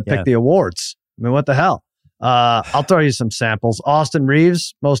forgot to pick the awards. I mean, what the hell? I'll throw you some samples. Austin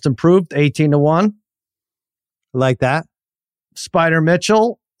Reeves, most improved, 18-1. Like that. Spider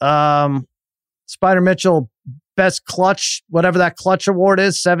Mitchell, best clutch, whatever that clutch award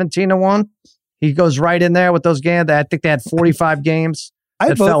is, 17-1. He goes right in there with those games. I think they had 45 games.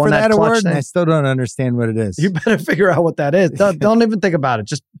 I vote for that award, and I still don't understand what it is. You better figure out what that is. Don't even think about it.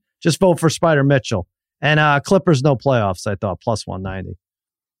 Just vote for Spider Mitchell. And Clippers, no playoffs, I thought, plus 190.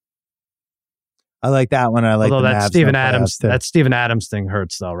 I like that one. I like Although the that Mavs Steven no Adams, playoffs, too. that Steven Adams thing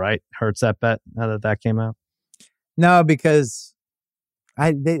hurts though, right? Hurts that bet now that came out. No, because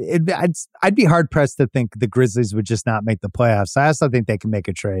I'd be hard pressed to think the Grizzlies would just not make the playoffs. I also think they can make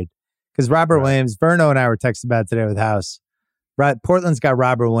a trade because Robert Williams, Verno and I were texting about it today with House. Right, Portland's got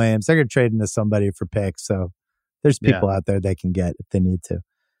Robert Williams. They're going to trade into somebody for picks. So there's people out there they can get if they need to.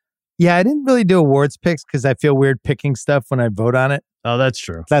 Yeah, I didn't really do awards picks because I feel weird picking stuff when I vote on it. Oh, that's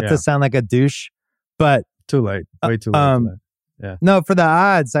true. That does sound like a douche, but too late. Way too late. For that. Yeah. No, for the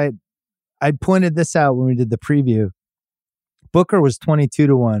odds, I pointed this out when we did the preview. Booker was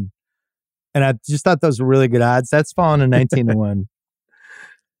 22-1, and I just thought those were really good odds. That's fallen to 19-1.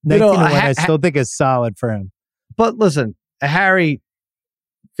 19-1, I still think is solid for him. But listen, Harry,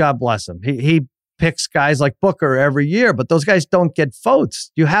 God bless him. He picks guys like Booker every year, but those guys don't get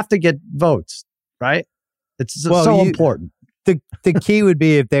votes. You have to get votes, right? It's so important. The key would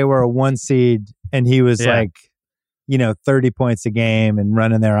be if they were a 1 seed and he was 30 points a game and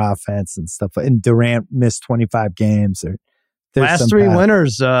running their offense and stuff. And Durant missed 25 games. Or last 3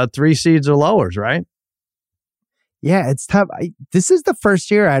 winners, 3 seeds or lowers, right? Yeah, it's tough. This is the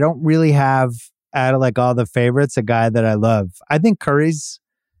first year I don't really have, out of like all the favorites, a guy that I love. I think Curry's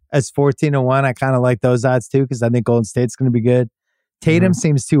as 14-1. I kind of like those odds too because I think Golden State's going to be good. Tatum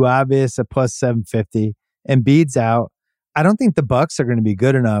seems too obvious at plus 750. Embiid's out. I don't think the Bucks are going to be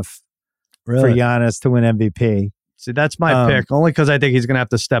good enough for Giannis to win MVP. See, that's my pick, only because I think he's going to have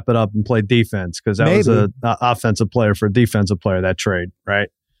to step it up and play defense because that was an offensive player for a defensive player, that trade, right?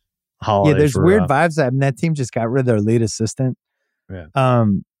 Holiday there's weird vibes. I mean, that team just got rid of their lead assistant. Yeah.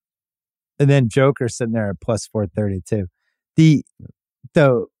 And then Joker sitting there at plus 432.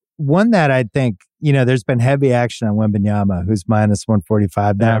 The one that I think, there's been heavy action on Wembanyama, who's minus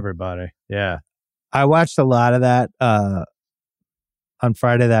 145 now. Everybody. Yeah. I watched a lot of that on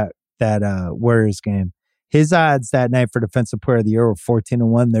Friday, that Warriors game. His odds that night for Defensive Player of the Year were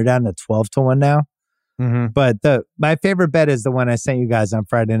 14-1. They're down to 12-1 now. But my favorite bet is the one I sent you guys on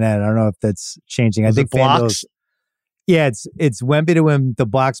Friday night. I don't know if that's changing. I think blocks. Yeah, it's Wemby to win the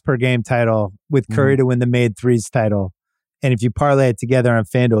blocks per game title with Curry to win the made threes title. And if you parlay it together on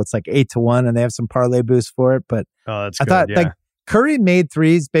FanDuel, it's like 8-1, and they have some parlay boost for it. But that's I thought like Curry made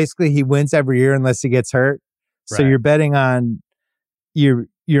threes. Basically, he wins every year unless he gets hurt. So you're betting on you're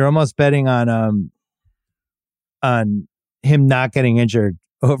almost betting on him not getting injured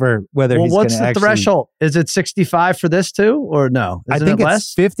over whether he's going to actually. What's the threshold? Is it 65 for this too, or no? I think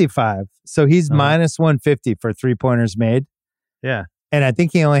it's 55. So he's minus 150 for 3-pointers made. Yeah. And I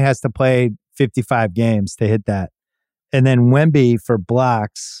think he only has to play 55 games to hit that. And then Wemby for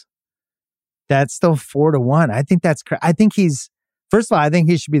blocks, that's still 4-1. I think I think first of all, I think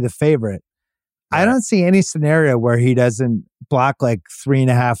he should be the favorite. Right. I don't see any scenario where he doesn't block like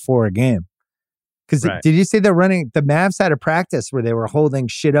 3.5, 4 a game. Because did you see the Mavs had a practice where they were holding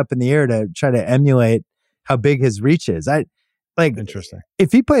shit up in the air to try to emulate how big his reach is? Interesting.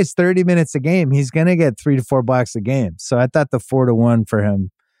 If he plays 30 minutes a game, he's going to get 3 to 4 blocks a game. So I thought the 4-1 for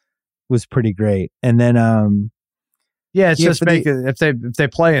him was pretty great. And then, it's just if they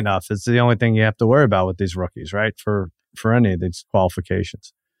play enough, it's the only thing you have to worry about with these rookies, right? For any of these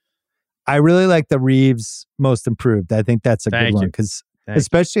qualifications. I really like the Reeves most improved. I think that's a good one because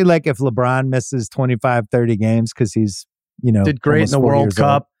especially like if LeBron misses 25, 30 games because he's, did great in the World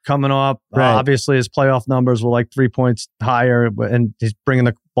Cup coming up. Right. Obviously, his playoff numbers were like 3 points higher, and he's bringing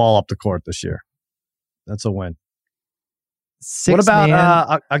the ball up the court this year. That's a win. What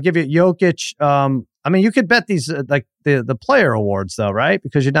about, I'll give you Jokic. I mean, you could bet these like the player awards though, right?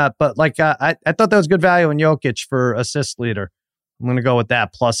 Because you're not, but like I thought that was good value in Jokic for assist leader. I'm going to go with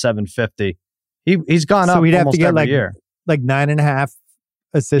that plus 750. He's gone up we'd almost have to get every year. Like 9.5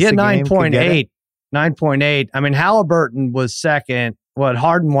 assists. Yeah, 9.8. 9.8. I mean, Halliburton was second.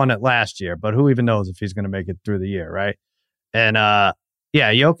 Harden won it last year, but who even knows if he's going to make it through the year, right? And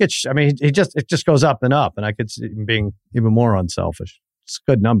Jokic. I mean, it just goes up and up, and I could see him being even more unselfish. It's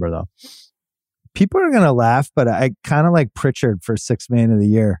a good number though. People are going to laugh, but I kind of like Pritchard for 6th man of the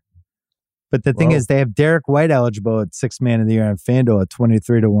year. But the thing is, they have Derek White eligible at 6th man of the year on FanDuel at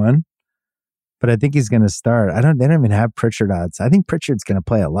 23-1. But I think he's going to start. They don't even have Pritchard odds. I think Pritchard's going to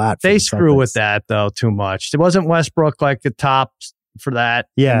play a lot. They screw with that though too much. It wasn't Westbrook like the top for that.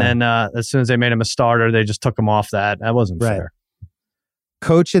 Yeah. And then as soon as they made him a starter, they just took him off that. That wasn't fair.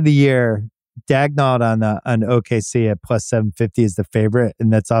 Coach of the year, Dagnall on OKC at plus 750 is the favorite,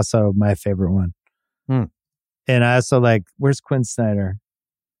 and that's also my favorite one. And I also like, where's Quinn Snyder?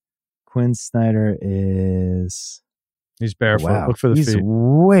 Quinn Snyder is... He's barefoot. Look for the feet. He's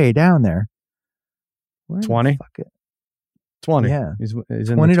way down there. 20? 20. Yeah. He's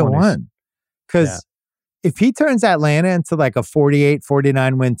 20-1. Because if he turns Atlanta into like a 48,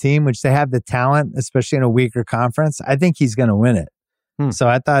 49 win team, which they have the talent, especially in a weaker conference, I think he's going to win it. So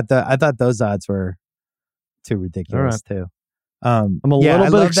I thought those odds were too ridiculous too. I'm a little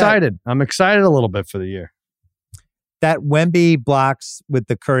bit excited. I'm excited a little bit for the year. That Wemby blocks with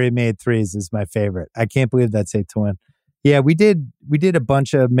the Curry made threes is my favorite. I can't believe that's 8-1. Yeah, we did a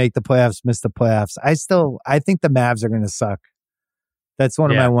bunch of make the playoffs, miss the playoffs. I think the Mavs are going to suck. That's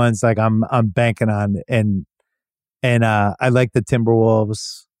one of my ones like I'm banking on, and I like the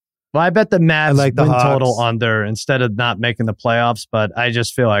Timberwolves. Well, I bet the Mavs win total under instead of not making the playoffs, but I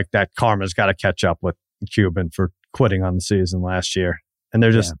just feel like that karma's got to catch up with Cuban for quitting on the season last year. And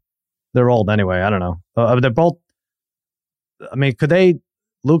they're old anyway. I don't know. They're both, I mean, could they,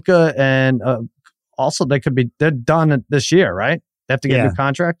 Luka and also they're done this year, right? They have to get new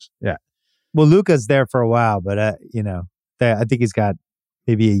contracts? Yeah. Well, Luka's there for a while, but, I think he's got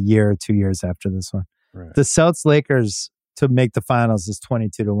maybe a year or 2 years after this one. Right. The Celtics Lakers to make the finals is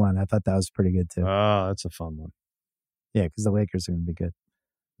 22-1. I thought that was pretty good too. Oh, that's a fun one. Yeah, because the Lakers are going to be good.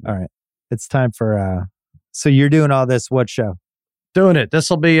 All right. It's time for, so you're doing all this, what show? Doing it. This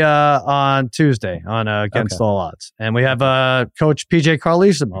will be on Tuesday on Against All Odds. And we have Coach PJ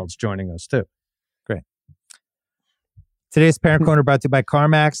Carlesimo's joining us too. Great. Today's Parent Corner brought to you by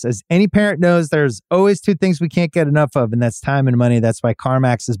CarMax. As any parent knows, there's always two things we can't get enough of, and that's time and money. That's why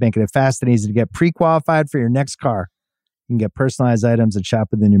CarMax is making it fast and easy to get pre-qualified for your next car. You can get personalized items and shop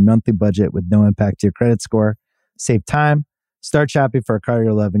within your monthly budget with no impact to your credit score. Save time. Start shopping for a car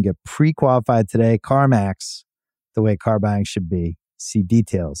you love and get pre-qualified today. CarMax, the way car buying should be. See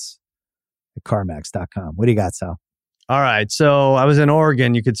details at CarMax.com. What do you got, Sal? All right. So I was in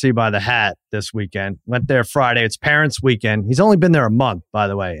Oregon. You could see by the hat this weekend. Went there Friday. It's Parents Weekend. He's only been there a month, by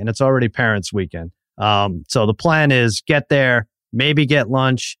the way, and it's already Parents Weekend. So the plan is get there, maybe get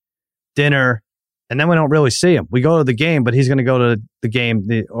lunch, dinner, And then we don't really see him. We go to the game, but he's going to go to the game,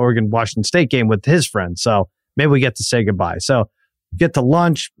 the Oregon-Washington State game with his friends. So maybe we get to say goodbye. So get to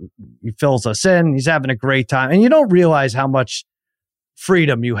lunch. He fills us in. He's having a great time. And you don't realize how much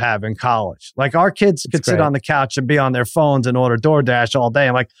freedom you have in college. Like our kids could sit on the couch and be on their phones and order DoorDash all day.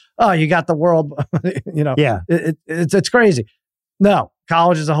 I'm like, oh, you got the world, Yeah. It's crazy. No,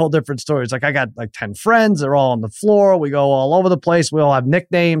 college is a whole different story. It's like, I got like 10 friends. They're all on the floor. We go all over the place. We all have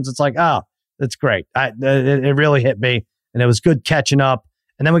nicknames. It's like, oh, that's great. It really hit me, and it was good catching up.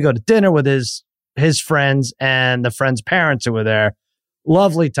 And then we go to dinner with his friends and the friends' parents who were there.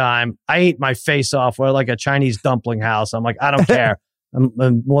 Lovely time. I ate my face off. We're like a Chinese dumpling house. I'm like, I don't care. And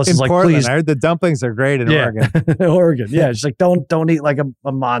Melissa's like, Portland, please. I heard the dumplings are great in Oregon. Oregon. Yeah. She's like, don't eat like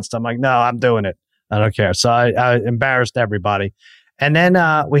a monster. I'm like, no, I'm doing it. I don't care. So I embarrassed everybody. And then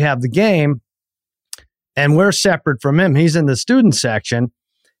we have the game, and we're separate from him. He's in the student section,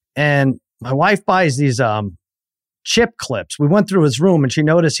 and my wife buys these chip clips. We went through his room, and she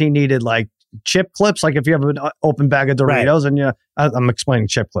noticed he needed like chip clips. Like if you have an open bag of Doritos, and I'm explaining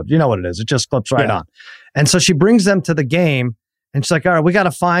chip clips. You know what it is. It just clips right on. And so she brings them to the game, and she's like, all right, we got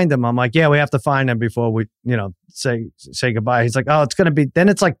to find them. I'm like, yeah, we have to find them before we, say goodbye. He's like, oh, it's going to be, then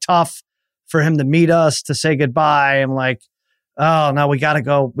it's like tough for him to meet us to say goodbye. I'm like, oh, no, we got to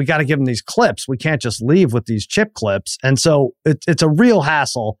go. We got to give him these clips. We can't just leave with these chip clips. And so it's a real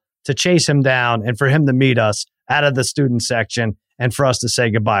hassle to chase him down and for him to meet us out of the student section and for us to say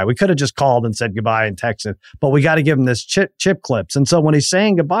goodbye. We could have just called and said goodbye and texted, but we got to give him this chip clips. And so when he's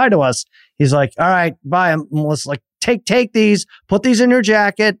saying goodbye to us, he's like, all right, bye. And Melissa's like, take these, put these in your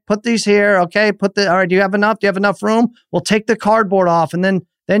jacket, put these here. Okay. All right. Do you have enough? Do you have enough room? We'll take the cardboard off, and then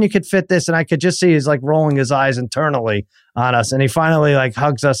you could fit this. And I could just see he's like rolling his eyes internally on us. And he finally like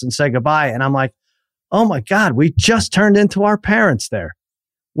hugs us and said goodbye. And I'm like, oh my God, we just turned into our parents there.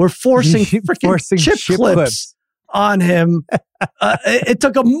 We're forcing freaking chip clips on him. It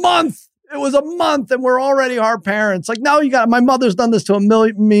took a month. It was a month, and we're already our parents. Like, no, my mother's done this to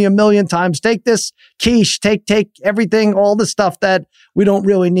me a million times. Take this quiche, take everything, all the stuff that we don't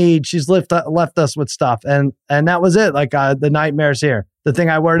really need. She's left us with stuff. And that was it. Like the nightmare's here. The thing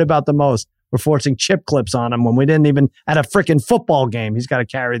I worried about the most, we're forcing chip clips on him when we didn't even at a freaking football game. He's got to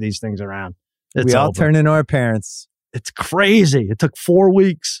carry these things around. We all turn into our parents. It's crazy. It took 4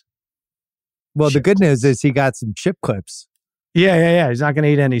 weeks. Well, the good news is he got some chip clips. Yeah. He's not going to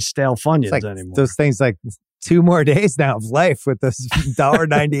eat any stale Funyuns anymore. Those things like 2 more days now of life with those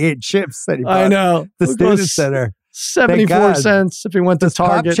 $1.98 chips that he bought. I know. The student center. 74 cents if he went to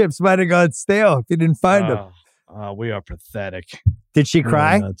Target. Pop chips might have gone stale if you didn't find them. We are pathetic. Did she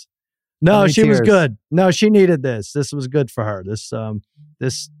cry? No, she was good. No, she needed this. This was good for her.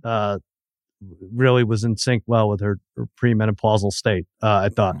 This really was in sync well with her premenopausal state. I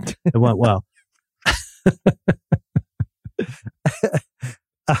thought it went well.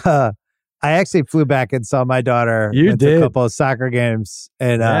 I actually flew back and saw my daughter. You did a couple of soccer games,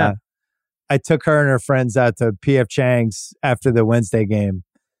 and I took her and her friends out to PF Chang's after the Wednesday game,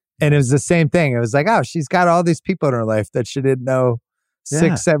 and it was the same thing. It was like, oh, she's got all these people in her life that she didn't know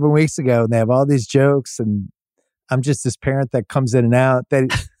 6-7 weeks ago, and they have all these jokes, and I'm just this parent that comes in and out.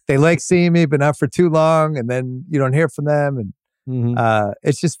 They like seeing me, but not for too long, and then you don't hear from them, and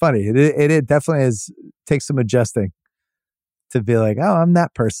it's just funny. It definitely takes some adjusting to be like, oh, I'm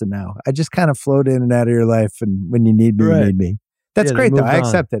that person now. I just kind of float in and out of your life, and when you need me, you need me. That's great though. I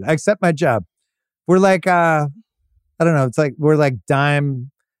accept it. I accept my job. We're like, I don't know. It's like we're like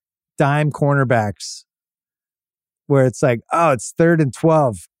dime cornerbacks, where it's like, oh, it's 3rd and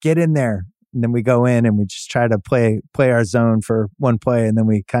 12. Get in there. And then we go in and we just try to play our zone for one play, and then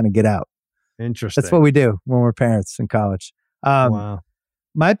we kind of get out. Interesting. That's what we do when we're parents in college. Wow.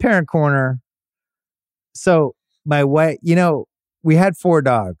 My parent corner. So my wife, we had 4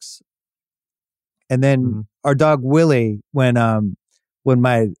 dogs, and then our dog Willie, when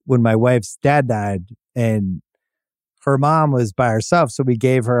my wife's dad died, and her mom was by herself, so we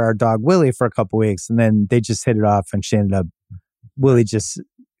gave her our dog Willie for a couple weeks, and then they just hit it off, and she ended up Willie just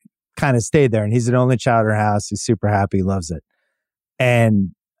kind of stayed there, and he's an only child in our house. He's super happy, he loves it,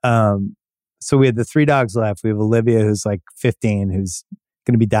 and so we had the 3 dogs left. We have Olivia, who's like 15, who's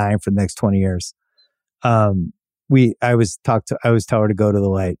going to be dying for the next 20 years. I always tell her to go to the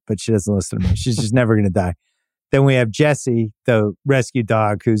light, but she doesn't listen to me. She's just never going to die. Then we have Jessie, the rescue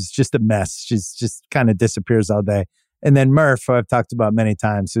dog, who's just a mess. She's just kind of disappears all day. And then Murph, who I've talked about many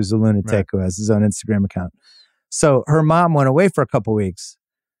times, who's a lunatic who has his own Instagram account. So her mom went away for a couple weeks.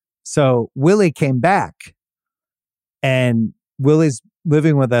 So Willie came back, and Willie's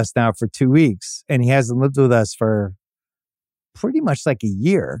living with us now for 2 weeks, and he hasn't lived with us for pretty much like a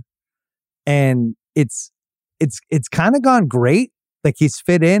year. And it's kind of gone great. Like he's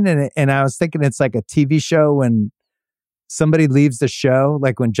fit in, and I was thinking it's like a TV show when somebody leaves the show,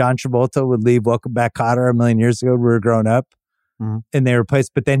 like when John Travolta would leave Welcome Back, Kotter a million years ago when we were growing up, and they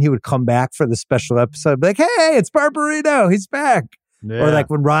replaced, but then he would come back for the special episode, be like, hey, it's Barbarino, he's back. Yeah. Or like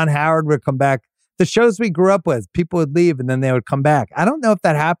when Ron Howard would come back. The shows we grew up with, people would leave and then they would come back. I don't know if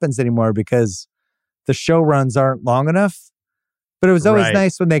that happens anymore because the show runs aren't long enough, but it was always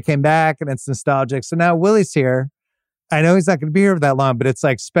nice when they came back and it's nostalgic. So now Willie's here. I know he's not going to be here for that long, but it's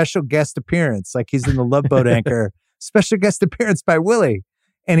like special guest appearance. Like he's in the Love Boat Anchor, special guest appearance by Willie.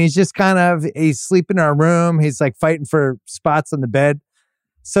 And he's just he's sleeping in our room. He's like fighting for spots on the bed.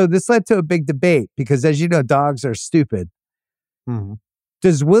 So this led to a big debate because as you know, dogs are stupid. Mm-hmm.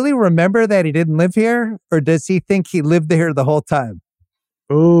 Does Willie remember that he didn't live here, or does he think he lived here the whole time?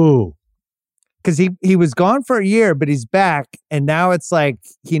 Ooh. Because he was gone for a year, but he's back, and now it's like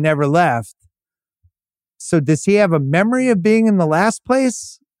he never left. So does he have a memory of being in the last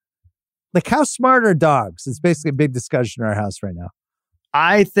place? Like, how smart are dogs? It's basically a big discussion in our house right now.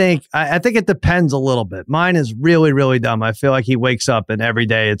 I think it depends a little bit. Mine is really, really dumb. I feel like he wakes up and every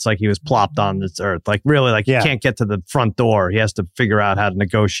day it's like he was plopped on this earth. Like really, like he can't get to the front door. He has to figure out how to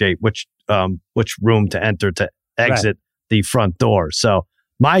negotiate which room to enter to exit the front door. So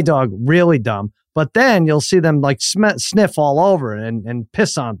my dog, really dumb. But then you'll see them like sniff all over and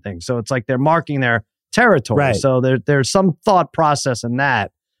piss on things. So it's like they're marking their territory. Right. So there's some thought process in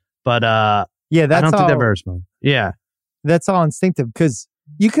that. But I don't think they're very smart. Yeah. That's all instinctive because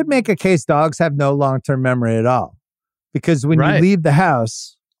you could make a case dogs have no long-term memory at all. Because when you leave the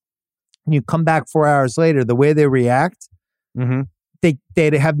house and you come back 4 hours later, the way they react, they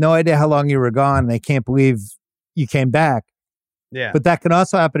have no idea how long you were gone. They can't believe you came back. Yeah. But that can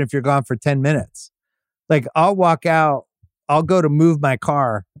also happen if you're gone for 10 minutes. Like I'll walk out, I'll go to move my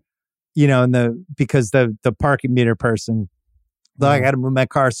car, because the parking meter person, I got to move my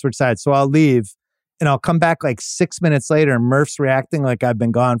car, switch sides. So I'll leave. And I'll come back like 6 minutes later and Murph's reacting like I've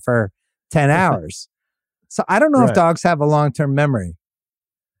been gone for 10 hours. So I don't know if dogs have a long-term memory.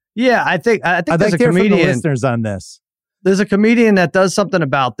 Yeah, I think I'd there's like a to hear from comedian. the listeners on this. There's a comedian that does something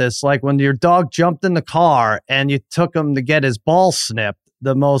about this. Like when your dog jumped in the car and you took him to get his balls snipped,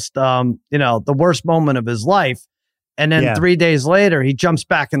 the most, the worst moment of his life. And then 3 days later, he jumps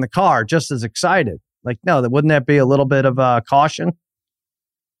back in the car just as excited. Like, no, wouldn't that be a little bit of caution?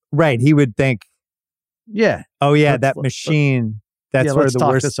 Right. He would think, yeah. Oh yeah, that machine. That's where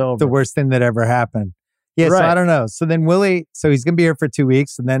the worst thing that ever happened. Yeah. So I don't know. So then Willie, he's gonna be here for 2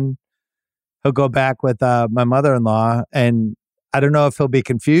 weeks, and then he'll go back with my mother-in-law, and I don't know if he'll be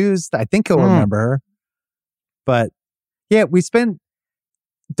confused. I think he'll remember her. But yeah, we spend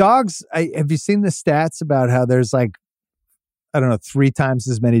dogs. Have you seen the stats about how there's like, I don't know, 3 times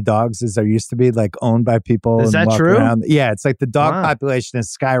as many dogs as there used to be, like owned by people. Is that true? Around. Yeah, it's like the dog population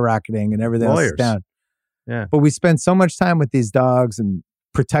is skyrocketing and everything else is down. Yeah. But we spend so much time with these dogs and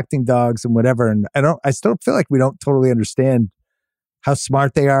protecting dogs and whatever. And I still feel like we don't totally understand how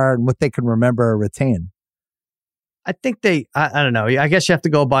smart they are and what they can remember or retain. I think I don't know. I guess you have to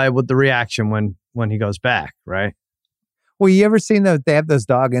go by with the reaction when he goes back, right? Well, you ever seen they have those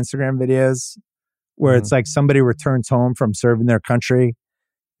dog Instagram videos where it's like somebody returns home from serving their country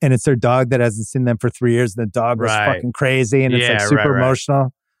and it's their dog that hasn't seen them for 3 years. And the dog was fucking crazy and it's like super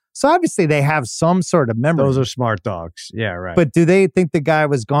emotional. So obviously they have some sort of memory. Those are smart dogs. Yeah, right. But do they think the guy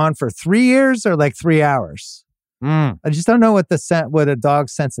was gone for 3 years or like 3 hours? I just don't know what a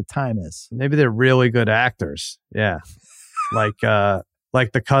dog's sense of time is. Maybe they're really good actors. Yeah. like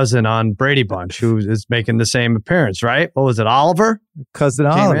the cousin on Brady Bunch who is making the same appearance, right? What was it, Oliver? Cousin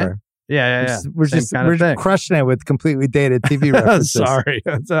Oliver. Yeah. We're just crushing it with completely dated TV references. Sorry.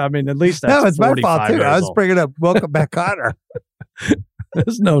 I mean, at least that's it's my fault too. I was bringing up Welcome Back, Kotter.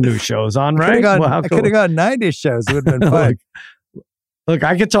 There's no new shows on, right? I could have gone 90s shows. It would have been fun. Look,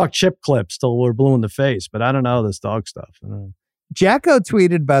 I could talk chip clips till we're blue in the face, but I don't know this dog stuff. Jacko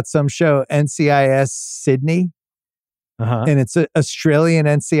tweeted about some show, NCIS Sydney. And it's an Australian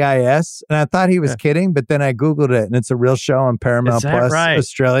NCIS. And I thought he was kidding, but then I Googled it and it's a real show on Paramount Plus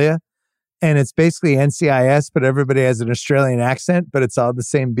Australia. And it's basically NCIS, but everybody has an Australian accent, but it's all the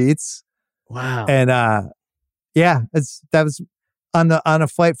same beats. Wow. And that was on a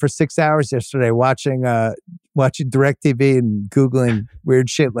flight for 6 hours yesterday, watching DirecTV and Googling weird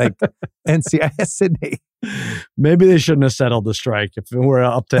shit like NCIS Sydney. Maybe they shouldn't have settled the strike if we're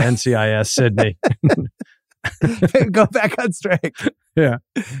up to NCIS Sydney. Go back on strike. Yeah.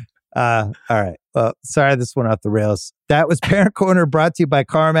 All right. Well, sorry this went off the rails. That was Parent Corner, brought to you by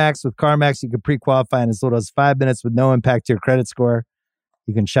CarMax. With CarMax, you can pre-qualify in as little as 5 minutes with no impact to your credit score.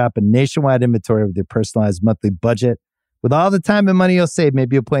 You can shop a nationwide inventory with your personalized monthly budget. With all the time and money you'll save,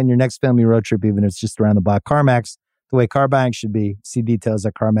 maybe you'll plan your next family road trip, even if it's just around the block. CarMax, the way car buying should be. See details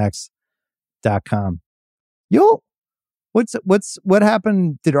at CarMax.com. What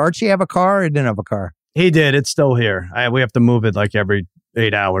happened? Did Archie have a car or didn't have a car? He did. It's still here. We have to move it like every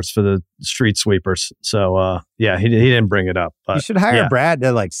 8 hours for the street sweepers. So, he didn't bring it up. But, you should hire Brad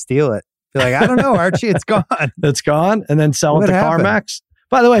to steal it. Be like, I don't know, Archie, it's gone. It's gone, and then sell it to CarMax.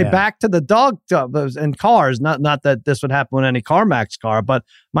 By the way, back to the dog and cars. Not that this would happen with any CarMax car, but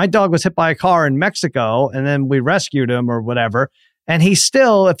my dog was hit by a car in Mexico, and then we rescued him or whatever. And he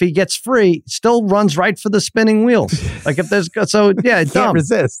still, if he gets free, still runs right for the spinning wheels. Like if there's can't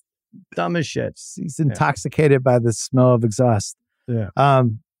resist. Dumb as shit. He's intoxicated by the smell of exhaust. Yeah. All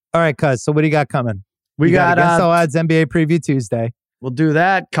right, cuz. So what do you got coming? We got Against All Odds NBA Preview Tuesday. We'll do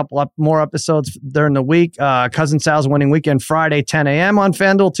that. Couple more episodes during the week. Cousin Sal's Winning Weekend Friday, 10 a.m. on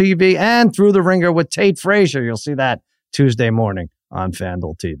FanDuel TV, and Through the Ringer with Tate Frazier. You'll see that Tuesday morning on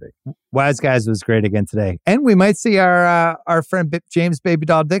FanDuel TV. Wise Guys was great again today. And we might see our friend James Baby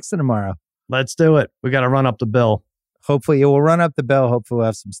Doll Dixon tomorrow. Let's do it. We got to run up the bill. Hopefully, it will run up the bill. Hopefully, we'll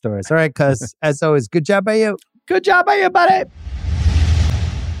have some stories. All right, cuz, as always, good job by you. Good job by you, buddy.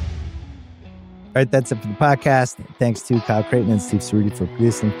 All right, that's it for the podcast. Thanks to Kyle Creighton and Steve Cerruti for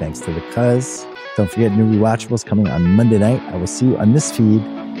producing. Thanks to the cuz. Don't forget new rewatchables coming on Monday night. I will see you on this feed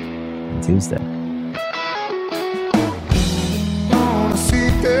on Tuesday.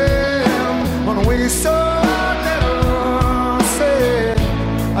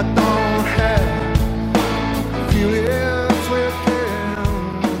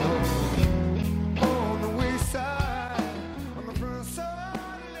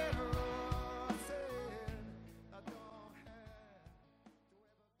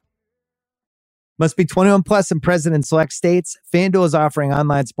 Must be 21 plus and present in select states. FanDuel is offering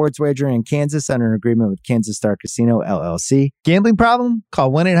online sports wagering in Kansas under an agreement with Kansas Star Casino, LLC. Gambling problem?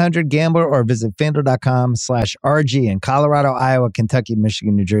 Call 1-800-GAMBLER or visit FanDuel.com/RG in Colorado, Iowa, Kentucky,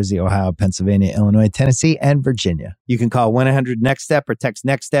 Michigan, New Jersey, Ohio, Pennsylvania, Illinois, Tennessee, and Virginia. You can call 1-800-NEXT-STEP or text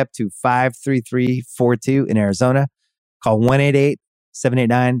NEXT-STEP to 53342 in Arizona. Call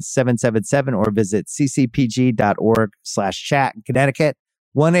 1-888-789-777 or visit ccpg.org/chat in Connecticut.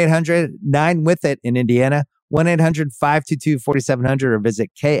 1-800-9-WITH-IT in Indiana, 1-800-522-4700 or visit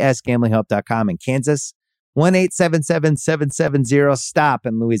ksgamblinghelp.com in Kansas, 1-877-770-STOP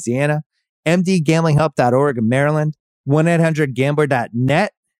in Louisiana, mdgamblinghelp.org in Maryland,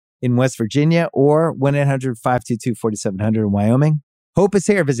 1-800-gambler.net in West Virginia, or 1-800-522-4700 in Wyoming. Hope is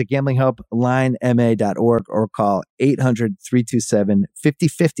here. Visit gamblinghelplinema.org or call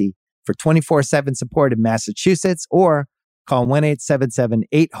 800-327-5050 for 24/7 support in Massachusetts, or call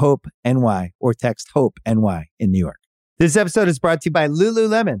 1-877-8-HOPE-NY or text HOPE-NY in New York. This episode is brought to you by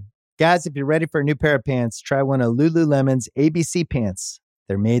Lululemon. Guys, if you're ready for a new pair of pants, try one of Lululemon's ABC pants.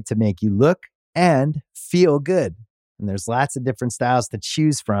 They're made to make you look and feel good. And there's lots of different styles to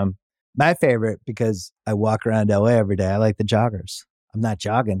choose from. My favorite, because I walk around LA every day, I like the joggers. I'm not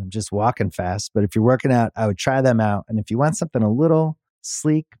jogging, I'm just walking fast. But if you're working out, I would try them out. And if you want something a little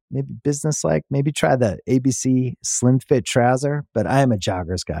sleek, maybe business-like, maybe try the ABC Slim Fit trouser. But I am a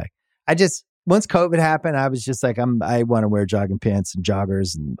joggers guy. Once COVID happened, I was just like, I want to wear jogging pants and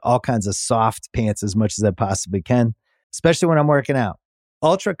joggers and all kinds of soft pants as much as I possibly can, especially when I'm working out.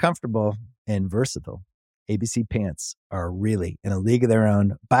 Ultra comfortable and versatile. ABC pants are really in a league of their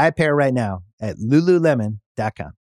own. Buy a pair right now at lululemon.com.